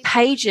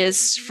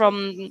 pages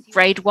from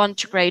grade 1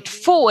 to grade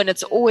 4, and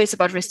it's always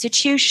about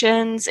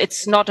restitutions.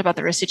 It's not about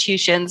the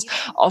restitutions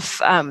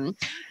of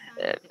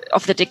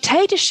the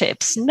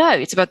dictatorships. No,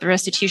 it's about the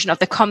restitution of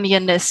the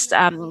communist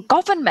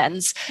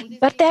governments.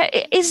 But there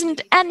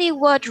isn't any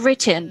word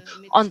written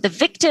on the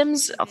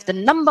victims, of the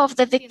number of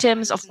the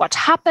victims, of what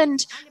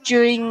happened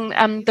during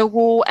the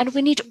war. And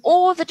we need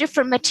all the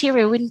different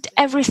material, we need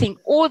everything,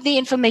 all the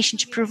information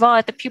to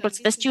provide the pupils,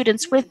 the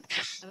students with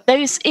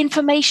those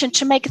information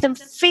to make them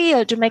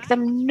feel, to make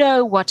them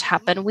know what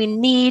happened. We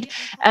need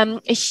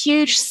a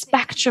huge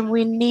spectrum.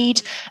 We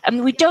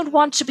don't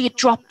want to be a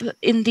drop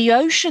in the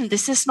ocean.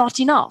 This is not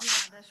enough.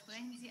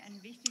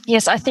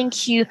 Yes, I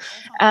think you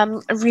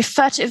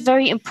refer to a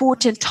very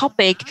important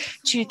topic,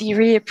 to the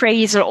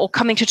reappraisal or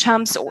coming to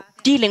terms or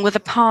dealing with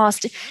the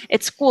past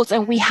at schools.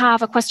 And we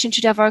have a question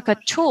to the Avoca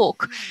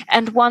talk.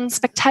 And one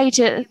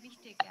spectator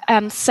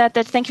said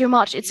that, thank you very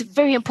much. It's a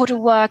very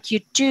important work you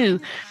do.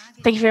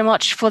 Thank you very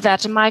much for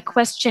that. And my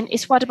question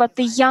is, what about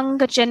the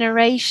younger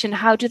generation?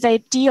 How do they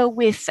deal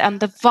with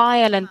the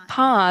violent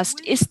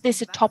past? Is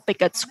this a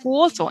topic at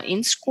schools or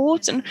in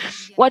schools? And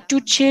what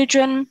do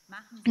children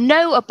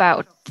know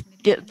about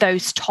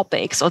those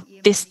topics or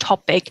this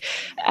topic?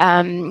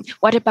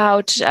 What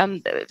about,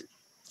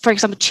 for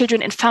example,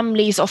 children in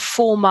families of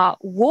former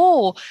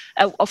war,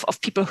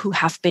 of people who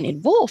have been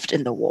involved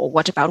in the war?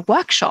 What about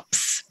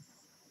workshops?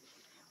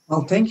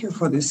 Well, thank you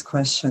for this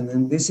question.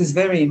 And this is a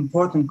very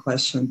important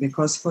question,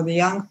 because for the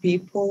young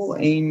people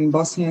in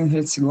Bosnia and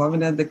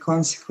Herzegovina, the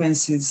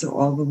consequences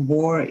of the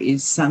war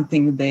is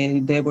something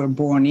they were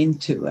born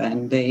into,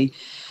 and they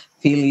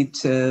feel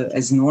it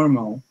as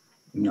normal.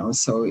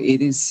 So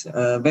it is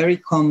very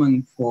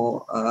common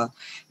for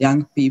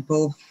young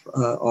people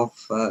of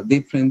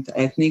different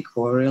ethnic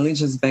or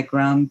religious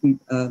background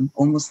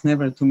almost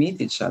never to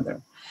meet each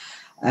other.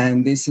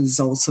 And this is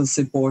also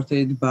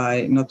supported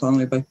by not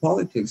only by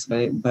politics,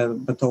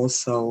 but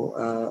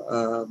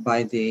also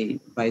by the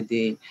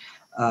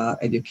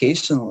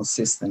educational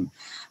system.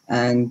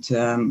 And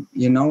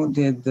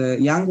the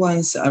young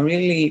ones are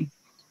really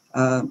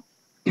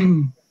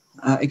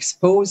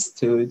exposed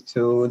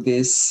to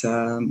these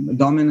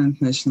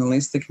dominant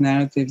nationalistic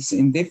narratives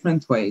in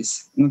different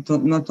ways,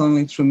 not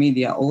only through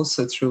media,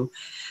 also through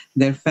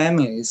their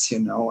families,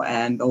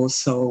 and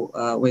also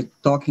with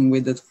talking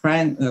with the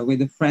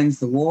friends.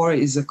 The war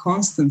is a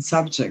constant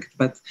subject,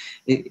 but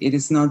it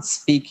is not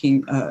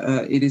speaking.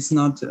 It is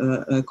not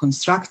a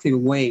constructive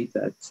way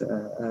that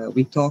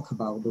we talk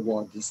about the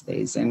war these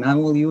days. And I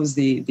will use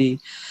the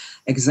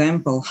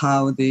example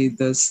how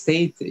the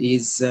state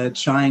is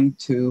trying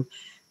to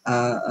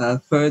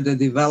further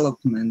develop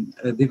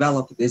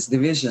these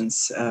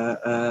divisions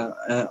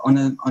on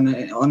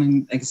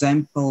an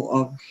example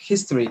of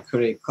history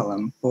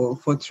curriculum. For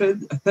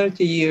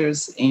 30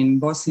 years in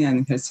Bosnia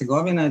and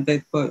Herzegovina,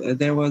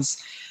 there was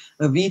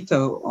a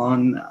veto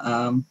on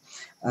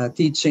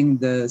teaching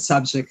the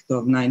subject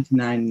of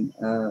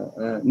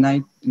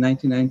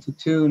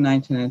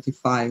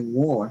 1992-1995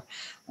 war.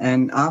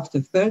 And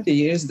after 30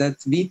 years,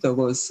 that veto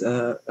was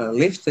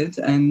lifted,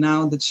 and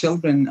now the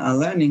children are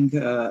learning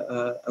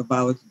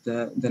about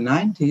the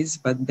 90s,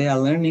 but they are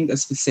learning a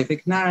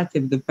specific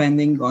narrative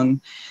depending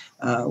on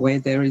where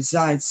they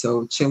reside.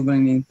 So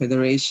children in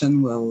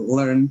Federation will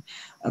learn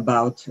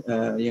about,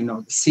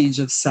 the siege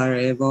of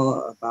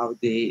Sarajevo, about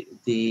the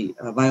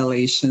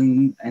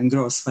violation and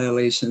gross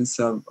violations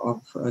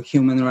of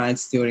human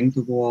rights during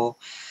the war,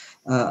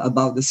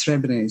 about the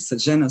Srebrenica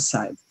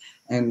genocide.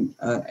 And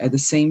at the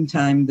same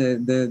time,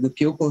 the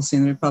pupils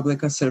in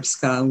Republika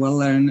Srpska will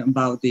learn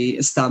about the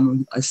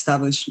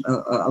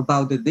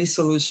about the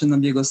dissolution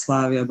of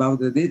Yugoslavia, about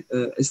the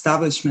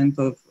establishment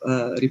of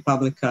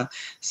Republika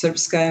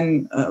Srpska,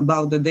 and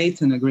about the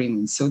Dayton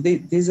Agreement. So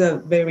these are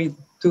very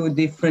two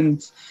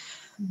different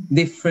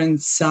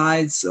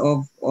sides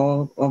of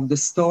the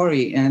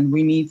story, and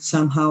we need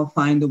somehow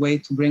find a way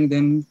to bring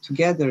them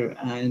together.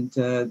 And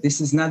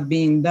this is not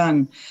being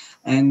done.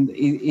 And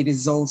it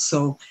is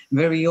also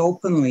very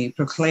openly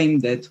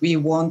proclaimed that we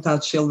want our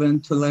children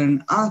to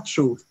learn our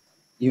truth,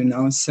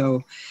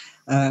 So,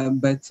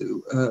 but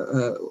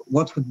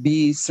what would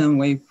be some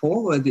way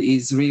forward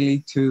is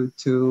really to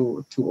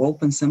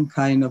open some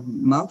kind of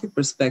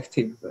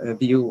multi-perspective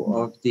view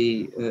of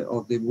the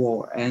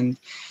war. And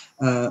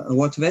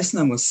what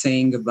Vesna was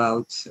saying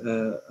about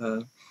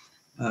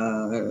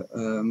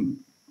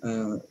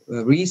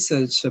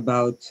research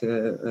about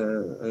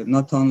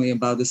not only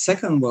about the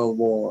Second World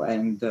War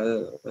and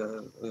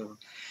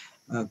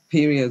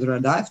period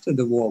right after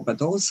the war,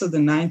 but also the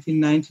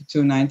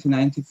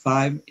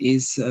 1992-1995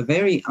 is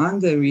very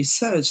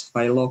under-researched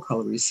by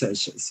local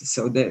researchers.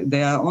 So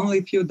there are only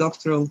a few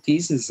doctoral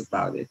theses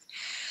about it.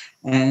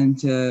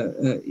 And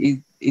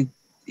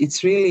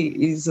it's really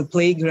is a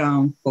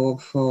playground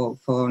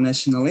for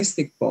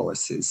nationalistic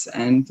policies,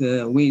 and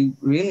we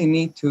really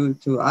need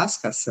to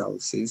ask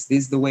ourselves: is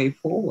this the way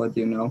forward?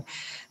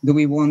 Do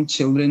we want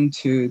children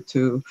to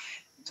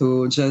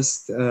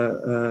just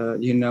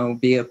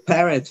be a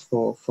parrot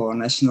for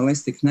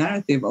nationalistic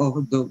narrative,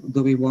 or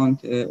do we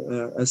want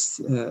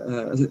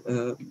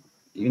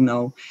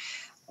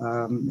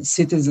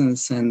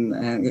citizens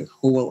and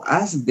who will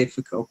ask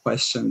difficult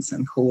questions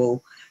and who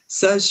will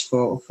search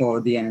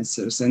for the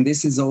answers? And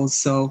this is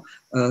also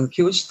a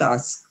huge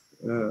task,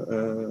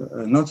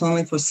 not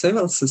only for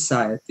civil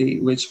society,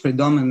 which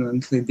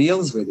predominantly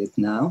deals with it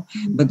now,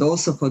 but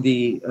also for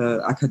the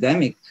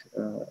academic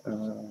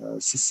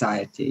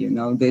society.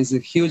 There's a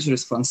huge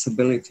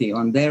responsibility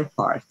on their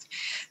part.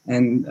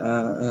 And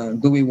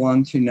do we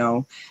want,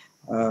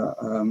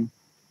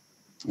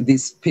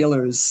 these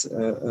pillars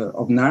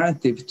of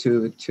narrative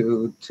to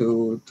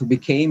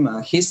become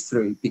a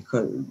history,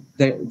 because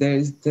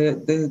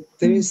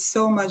there is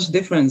so much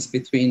difference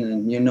between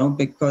them,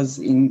 because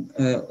in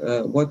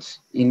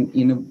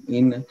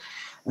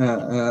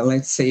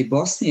let's say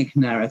Bosniak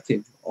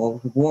narrative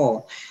of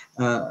war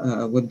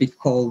would be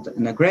called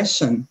an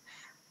aggression.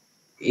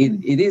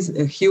 It is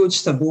a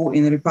huge taboo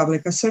in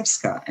Republika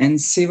Srpska, and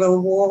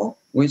civil war,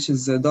 which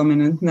is a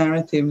dominant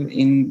narrative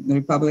in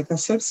Republika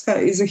Srpska,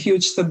 is a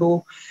huge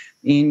taboo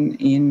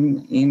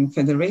in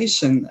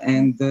Federation,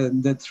 and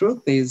the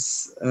truth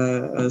is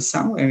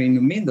somewhere in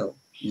the middle.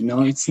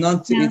 It's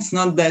not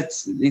that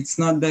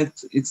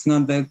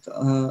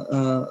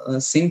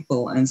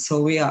simple, and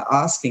so we are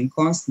asking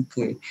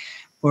constantly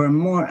for a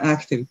more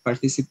active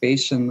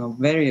participation of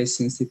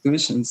various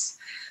institutions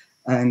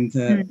and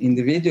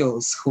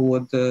individuals who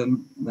would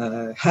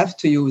have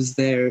to use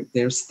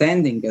their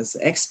standing as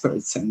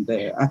experts and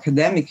their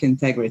academic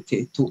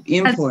integrity to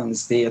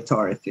influence the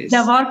authorities.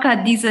 Davorka,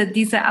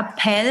 diese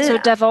Appell. So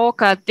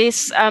Davorka,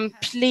 this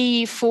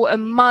plea for a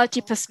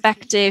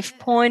multi-perspective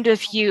point of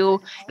view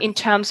in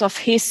terms of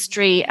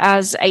history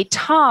as a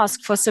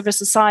task for civil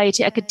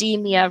society,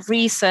 academia,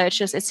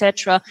 researchers,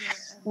 etc.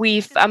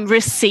 We've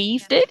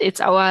received it. It's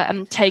our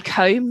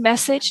take-home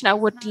message. And I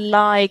would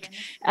like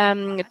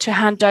to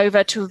hand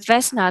over to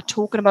Vesna,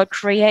 talking about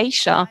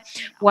Croatia.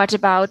 What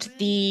about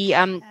the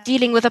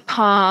dealing with the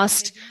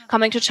past,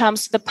 coming to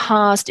terms with the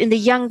past in the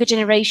younger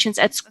generations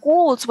at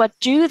schools? What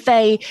do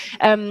they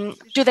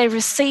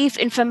receive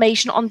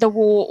information on the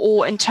war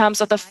or in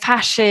terms of the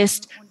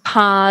fascist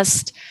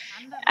past?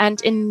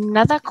 And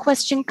another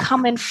question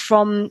coming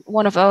from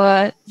one of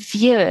our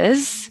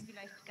viewers.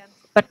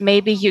 but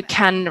maybe you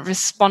can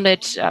respond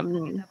it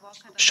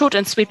short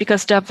and sweet,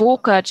 because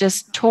Davoka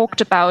just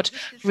talked about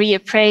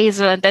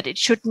reappraisal and that it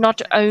should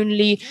not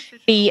only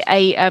be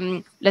a,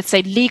 let's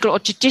say, legal or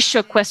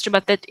judicial question,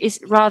 but that is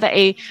rather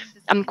a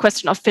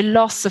question of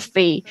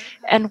philosophy.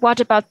 And what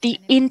about the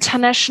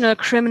international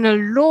criminal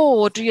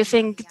law? Do you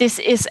think this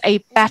is a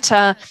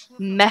better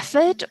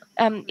method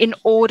in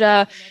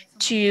order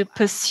to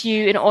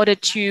pursue, in order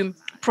to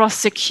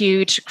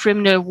prosecute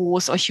criminal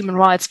wars or human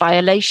rights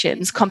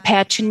violations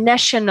compared to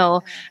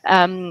national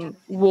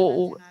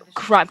war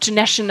crime, to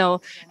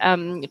national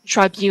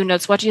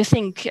tribunals? What do you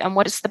think? And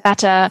what is the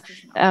better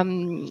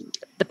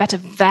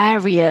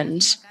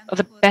variant or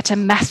the better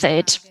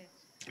method?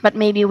 But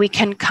maybe we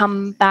can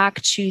come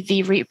back to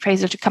the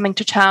reappraisal, to coming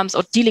to terms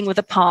or dealing with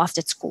the past,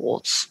 its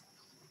goals.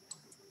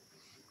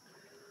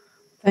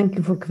 Thank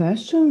you for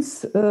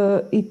questions.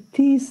 It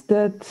is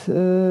that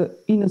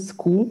in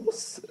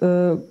schools,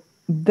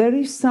 there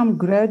is some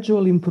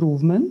gradual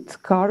improvement.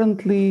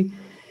 Currently,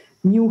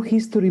 new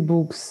history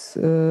books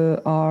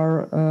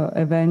are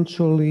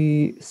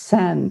eventually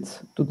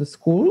sent to the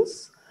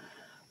schools,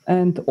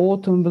 and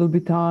autumn will be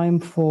time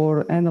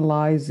for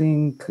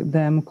analyzing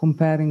them,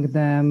 comparing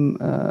them,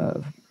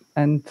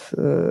 and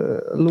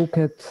look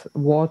at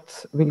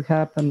what will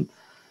happen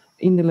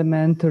in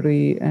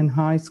elementary and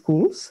high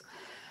schools.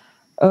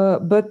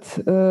 But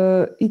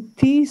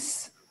it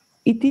is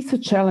a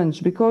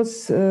challenge,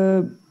 because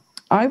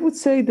I would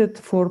say that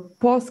for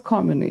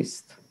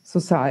post-communist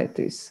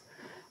societies,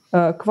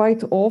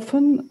 quite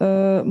often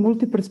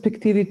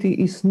multi-perspectivity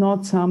is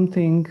not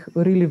something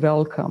really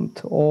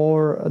welcomed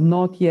or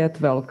not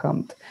yet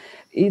welcomed.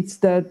 It's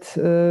that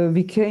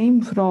we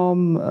came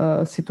from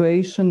a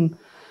situation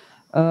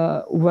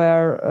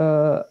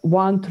where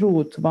one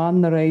truth,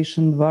 one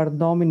narration, one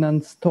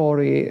dominant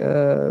story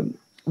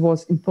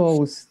was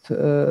imposed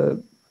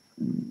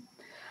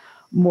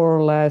more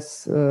or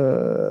less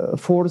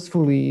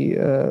forcefully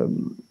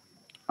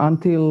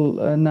until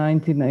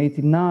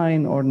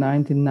 1989 or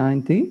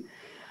 1990.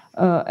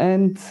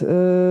 And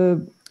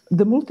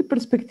the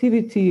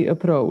multi-perspectivity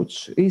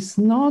approach is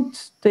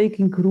not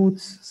taking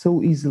roots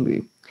so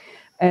easily.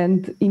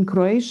 And in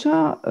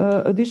Croatia,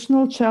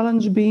 additional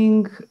challenge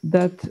being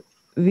that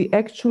we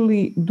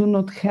actually do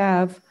not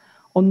have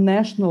on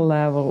national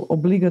level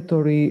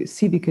obligatory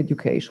civic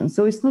education.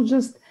 So it's not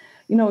just,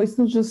 it's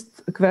not just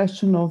a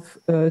question of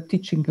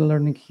teaching and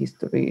learning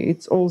history.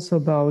 It's also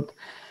about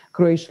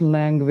Croatian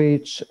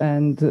language,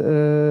 and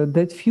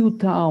that few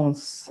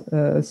towns,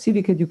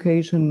 civic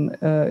education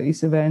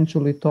is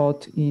eventually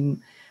taught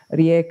in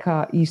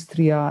Rijeka,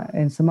 Istria,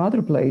 and some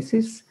other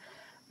places.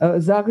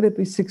 Zagreb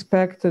is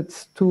expected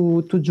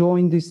to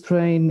join this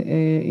train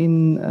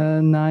in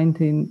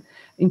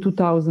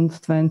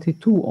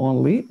 2022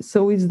 only.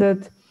 So is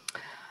that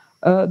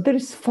there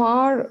is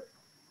far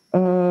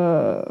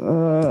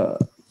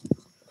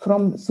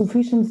from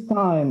sufficient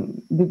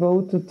time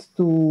devoted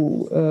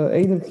to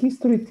either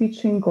history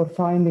teaching or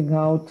finding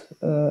out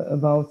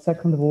about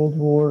Second World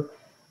War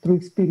through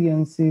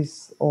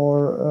experiences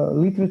or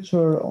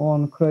literature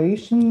on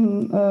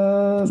Croatian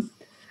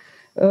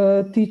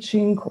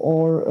teaching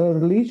or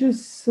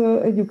religious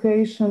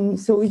education.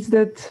 So it's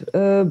that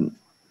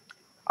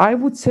I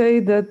would say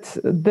that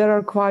there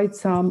are quite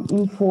some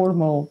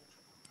informal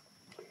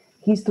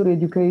history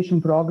education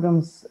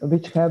programs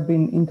which have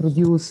been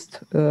introduced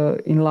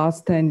in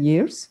last 10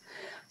 years.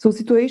 So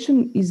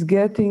situation is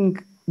getting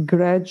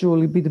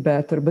gradually a bit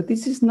better, but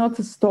this is not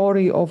a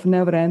story of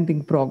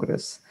never-ending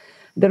progress.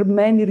 There are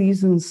many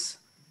reasons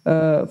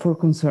for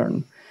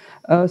concern,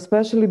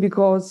 especially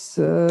because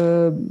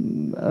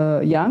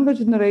younger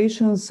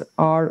generations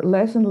are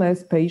less and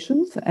less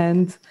patient,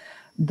 and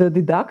the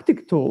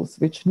didactic tools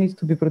which need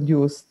to be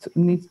produced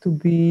need to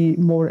be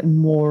more and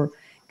more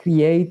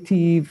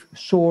creative,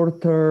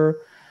 shorter,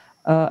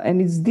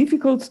 and it's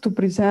difficult to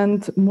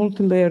present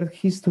multi-layered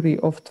history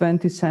of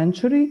 20th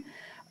century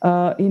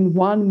in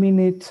 1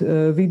 minute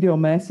video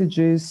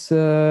messages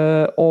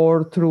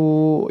or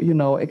through,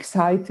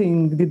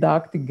 exciting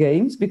didactic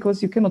games,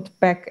 because you cannot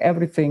pack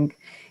everything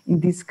in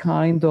this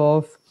kind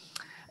of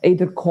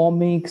either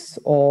comics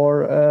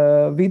or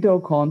video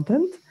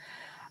content.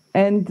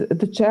 And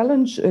the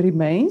challenge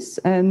remains,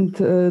 and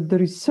the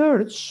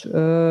research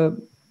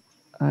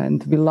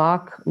and we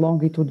lack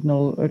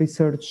longitudinal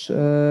research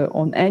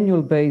on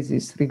annual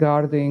basis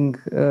regarding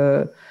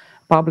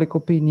public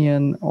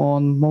opinion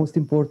on most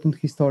important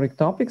historic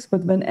topics.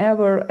 But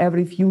whenever,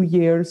 every few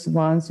years,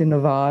 once in a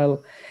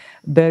while,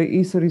 there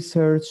is a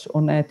research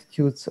on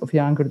attitudes of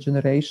younger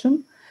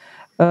generation,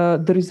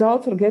 the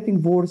results are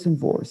getting worse and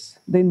worse.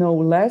 They know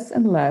less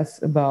and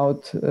less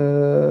about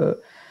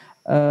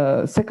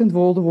Second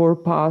World War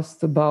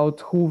past,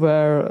 about who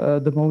were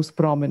the most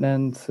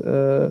prominent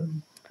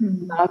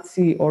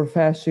Nazi or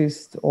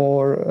fascist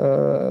or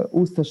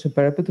Ustaše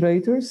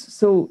perpetrators.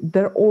 So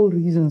they're all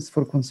reasons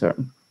for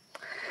concern.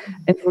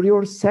 And for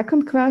your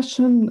second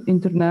question,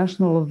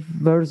 international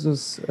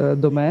versus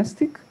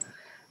domestic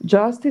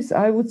justice,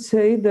 I would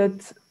say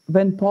that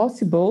when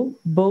possible,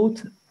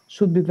 both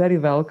should be very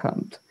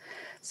welcomed.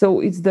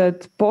 So it's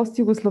that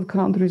post-Yugoslav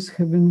countries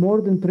have been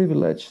more than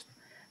privileged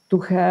to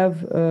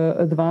have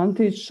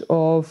advantage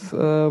of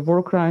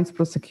war crimes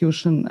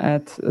prosecution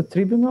at a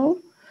tribunal.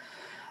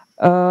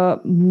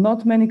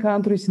 Not many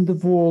countries in the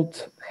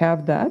world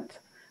have that,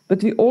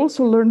 but we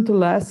also learned the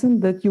lesson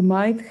that you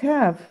might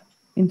have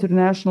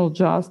international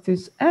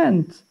justice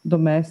and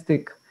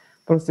domestic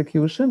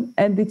prosecution,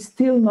 and it's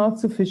still not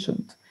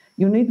sufficient.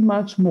 You need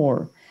much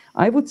more.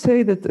 I would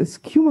say that as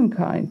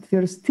humankind, we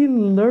are still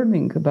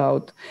learning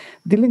about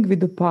dealing with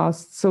the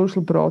past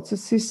social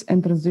processes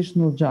and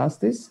transitional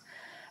justice,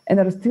 and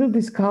are still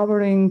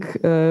discovering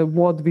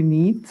what we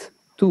need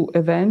to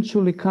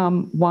eventually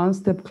come one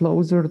step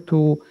closer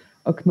to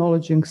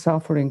acknowledging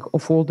suffering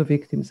of all the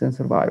victims and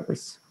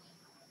survivors.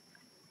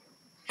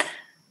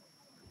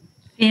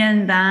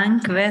 Vielen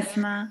Dank,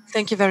 Vesna.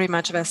 Thank you very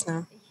much,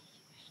 Vesna.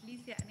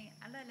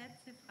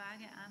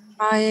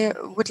 I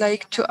would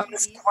like to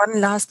ask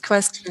one last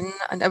question,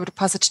 and I would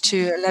pass it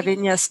to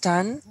Lavinia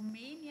Stan.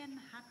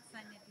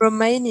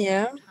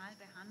 Romania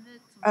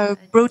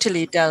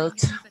brutally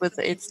dealt with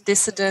its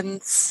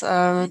dissidents.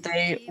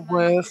 They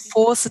were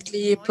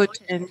forcibly put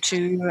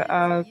into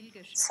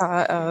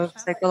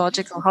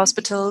psychological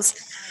hospitals.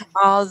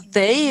 Are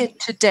they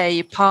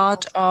today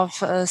part of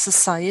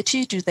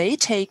society? Do they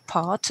take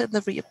part in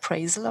the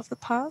reappraisal of the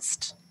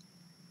past?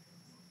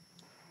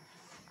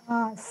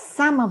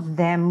 Some of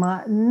them,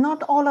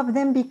 not all of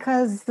them,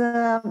 because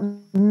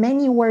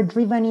many were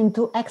driven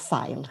into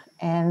exile,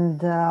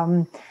 and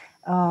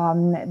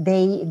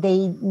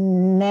they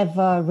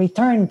never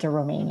returned to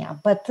Romania.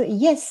 But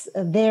yes,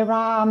 there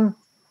are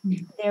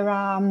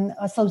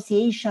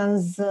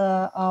associations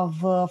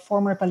of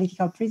former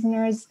political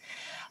prisoners.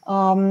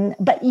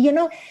 But you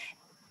know,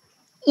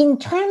 in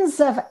terms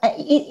of,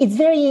 it's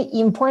very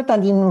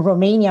important in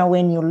Romania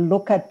when you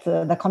look at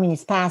the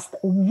communist past,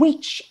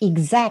 which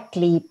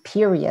exactly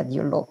period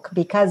you look,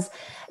 because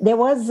there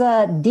was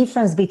a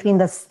difference between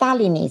the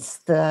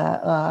Stalinist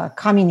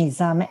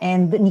communism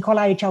and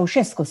Nicolae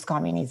Ceaușescu's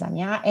communism.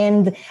 Yeah,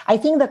 and I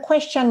think the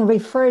question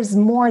refers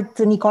more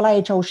to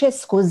Nicolae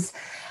Ceaușescu's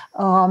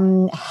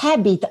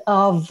habit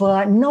of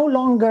no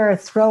longer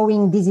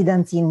throwing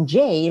dissidents in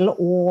jail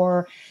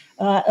or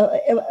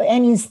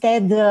and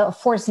instead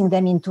forcing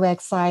them into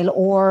exile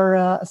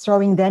or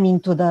throwing them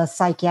into the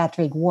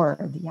psychiatric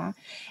ward. Yeah,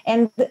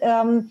 and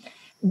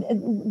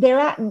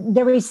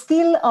there is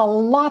still a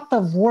lot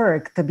of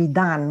work to be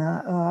done.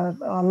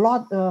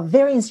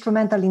 Very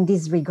instrumental in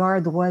this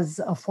regard was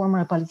a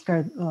former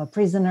political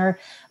prisoner,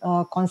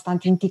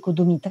 Constantin Ticu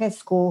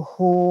Dumitrescu,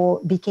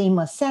 who became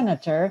a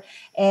senator,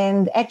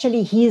 and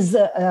actually he's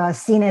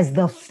seen as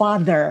the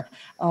father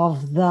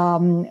of the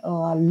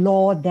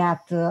law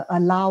that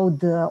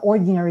allowed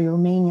ordinary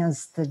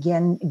Romanians to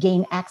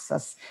gain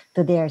access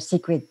to their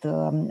secret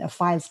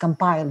files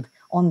compiled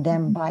on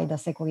them by the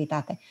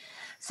Securitate.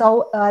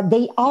 So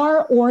they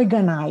are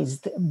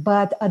organized,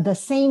 but at the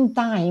same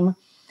time,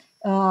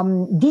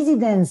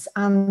 dissidents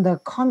under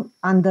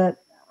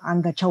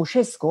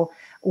Ceaușescu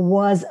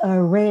was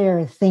a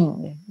rare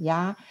thing.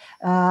 Yeah,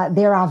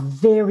 there are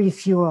very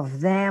few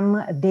of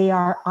them. They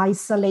are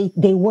isolated.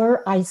 They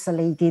were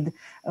isolated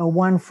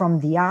one from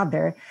the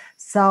other.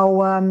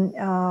 So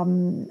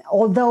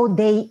although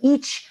they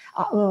each,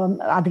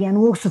 Adrian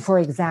Ursu, for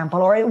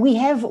example, or we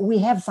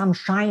have some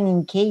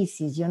shining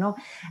cases. You know,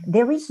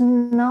 there is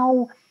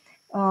no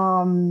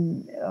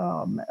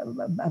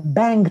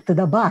bang to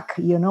the buck.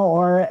 You know,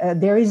 or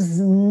there is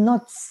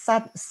not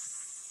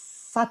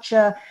such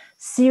a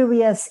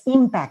serious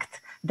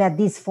impact that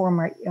these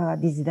former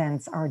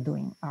dissidents are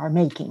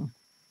making.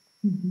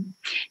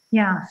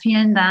 Ja,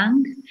 vielen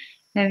Dank,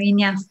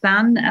 Lavinia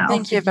Stan.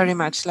 Thank you very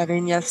much,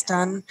 Lavinia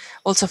Stan,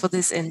 also for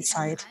this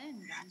insight.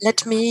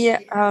 Let me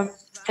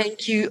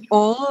thank you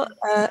all.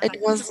 It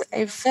was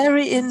a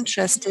very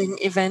interesting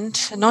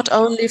event, not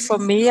only for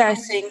me, I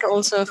think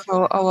also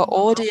for our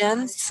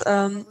audience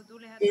in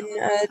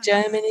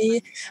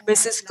Germany.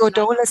 Mrs.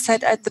 Godola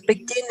said at the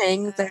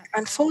beginning that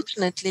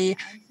unfortunately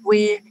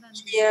we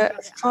hear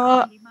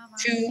far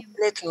too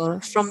little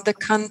from the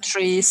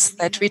countries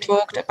that we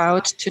talked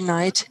about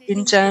tonight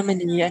in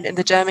Germany and in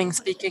the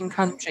German-speaking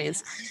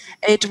countries.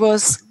 It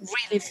was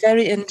really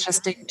very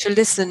interesting to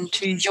listen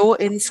to your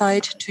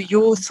insight, to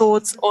your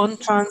thoughts on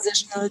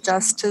transitional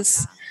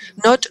justice,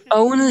 not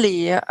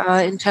only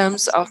in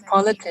terms of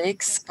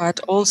politics, but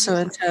also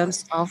in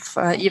terms of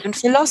even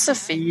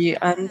philosophy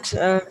and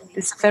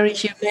this very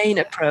humane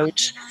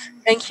approach.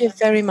 Thank you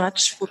very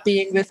much for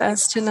being with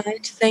us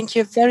tonight. Thank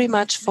you very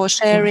much for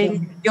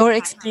sharing your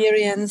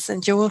experience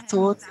and your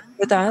thoughts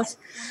with us.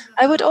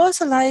 I would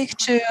also like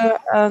to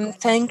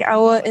thank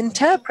our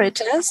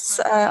interpreters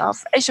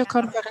of Echo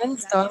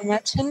Konferenz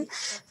Dolmetschen.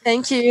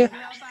 Thank you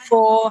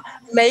for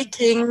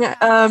making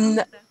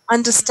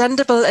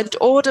understandable and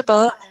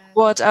audible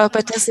what our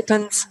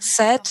participants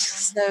said.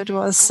 So it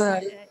was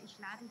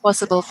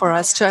possible for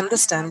us to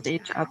understand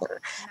each other.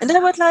 And I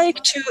would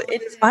like to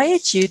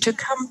invite you to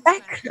come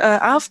back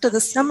after the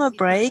summer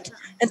break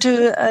and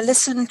to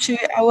listen to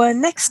our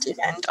next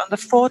event on the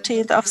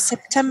 14th of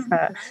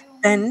September.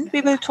 Then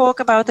we will talk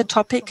about the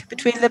topic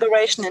between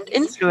liberation and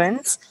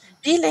influence,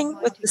 dealing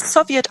with the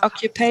Soviet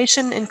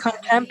occupation in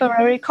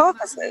contemporary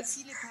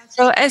Caucasus.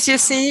 So as you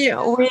see,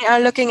 we are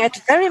looking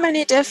at very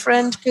many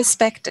different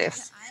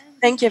perspectives.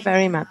 Thank you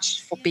very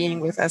much for being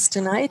with us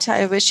tonight.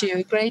 I wish you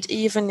a great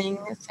evening.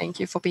 Thank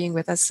you for being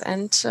with us,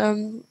 and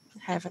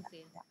have a nice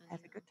day.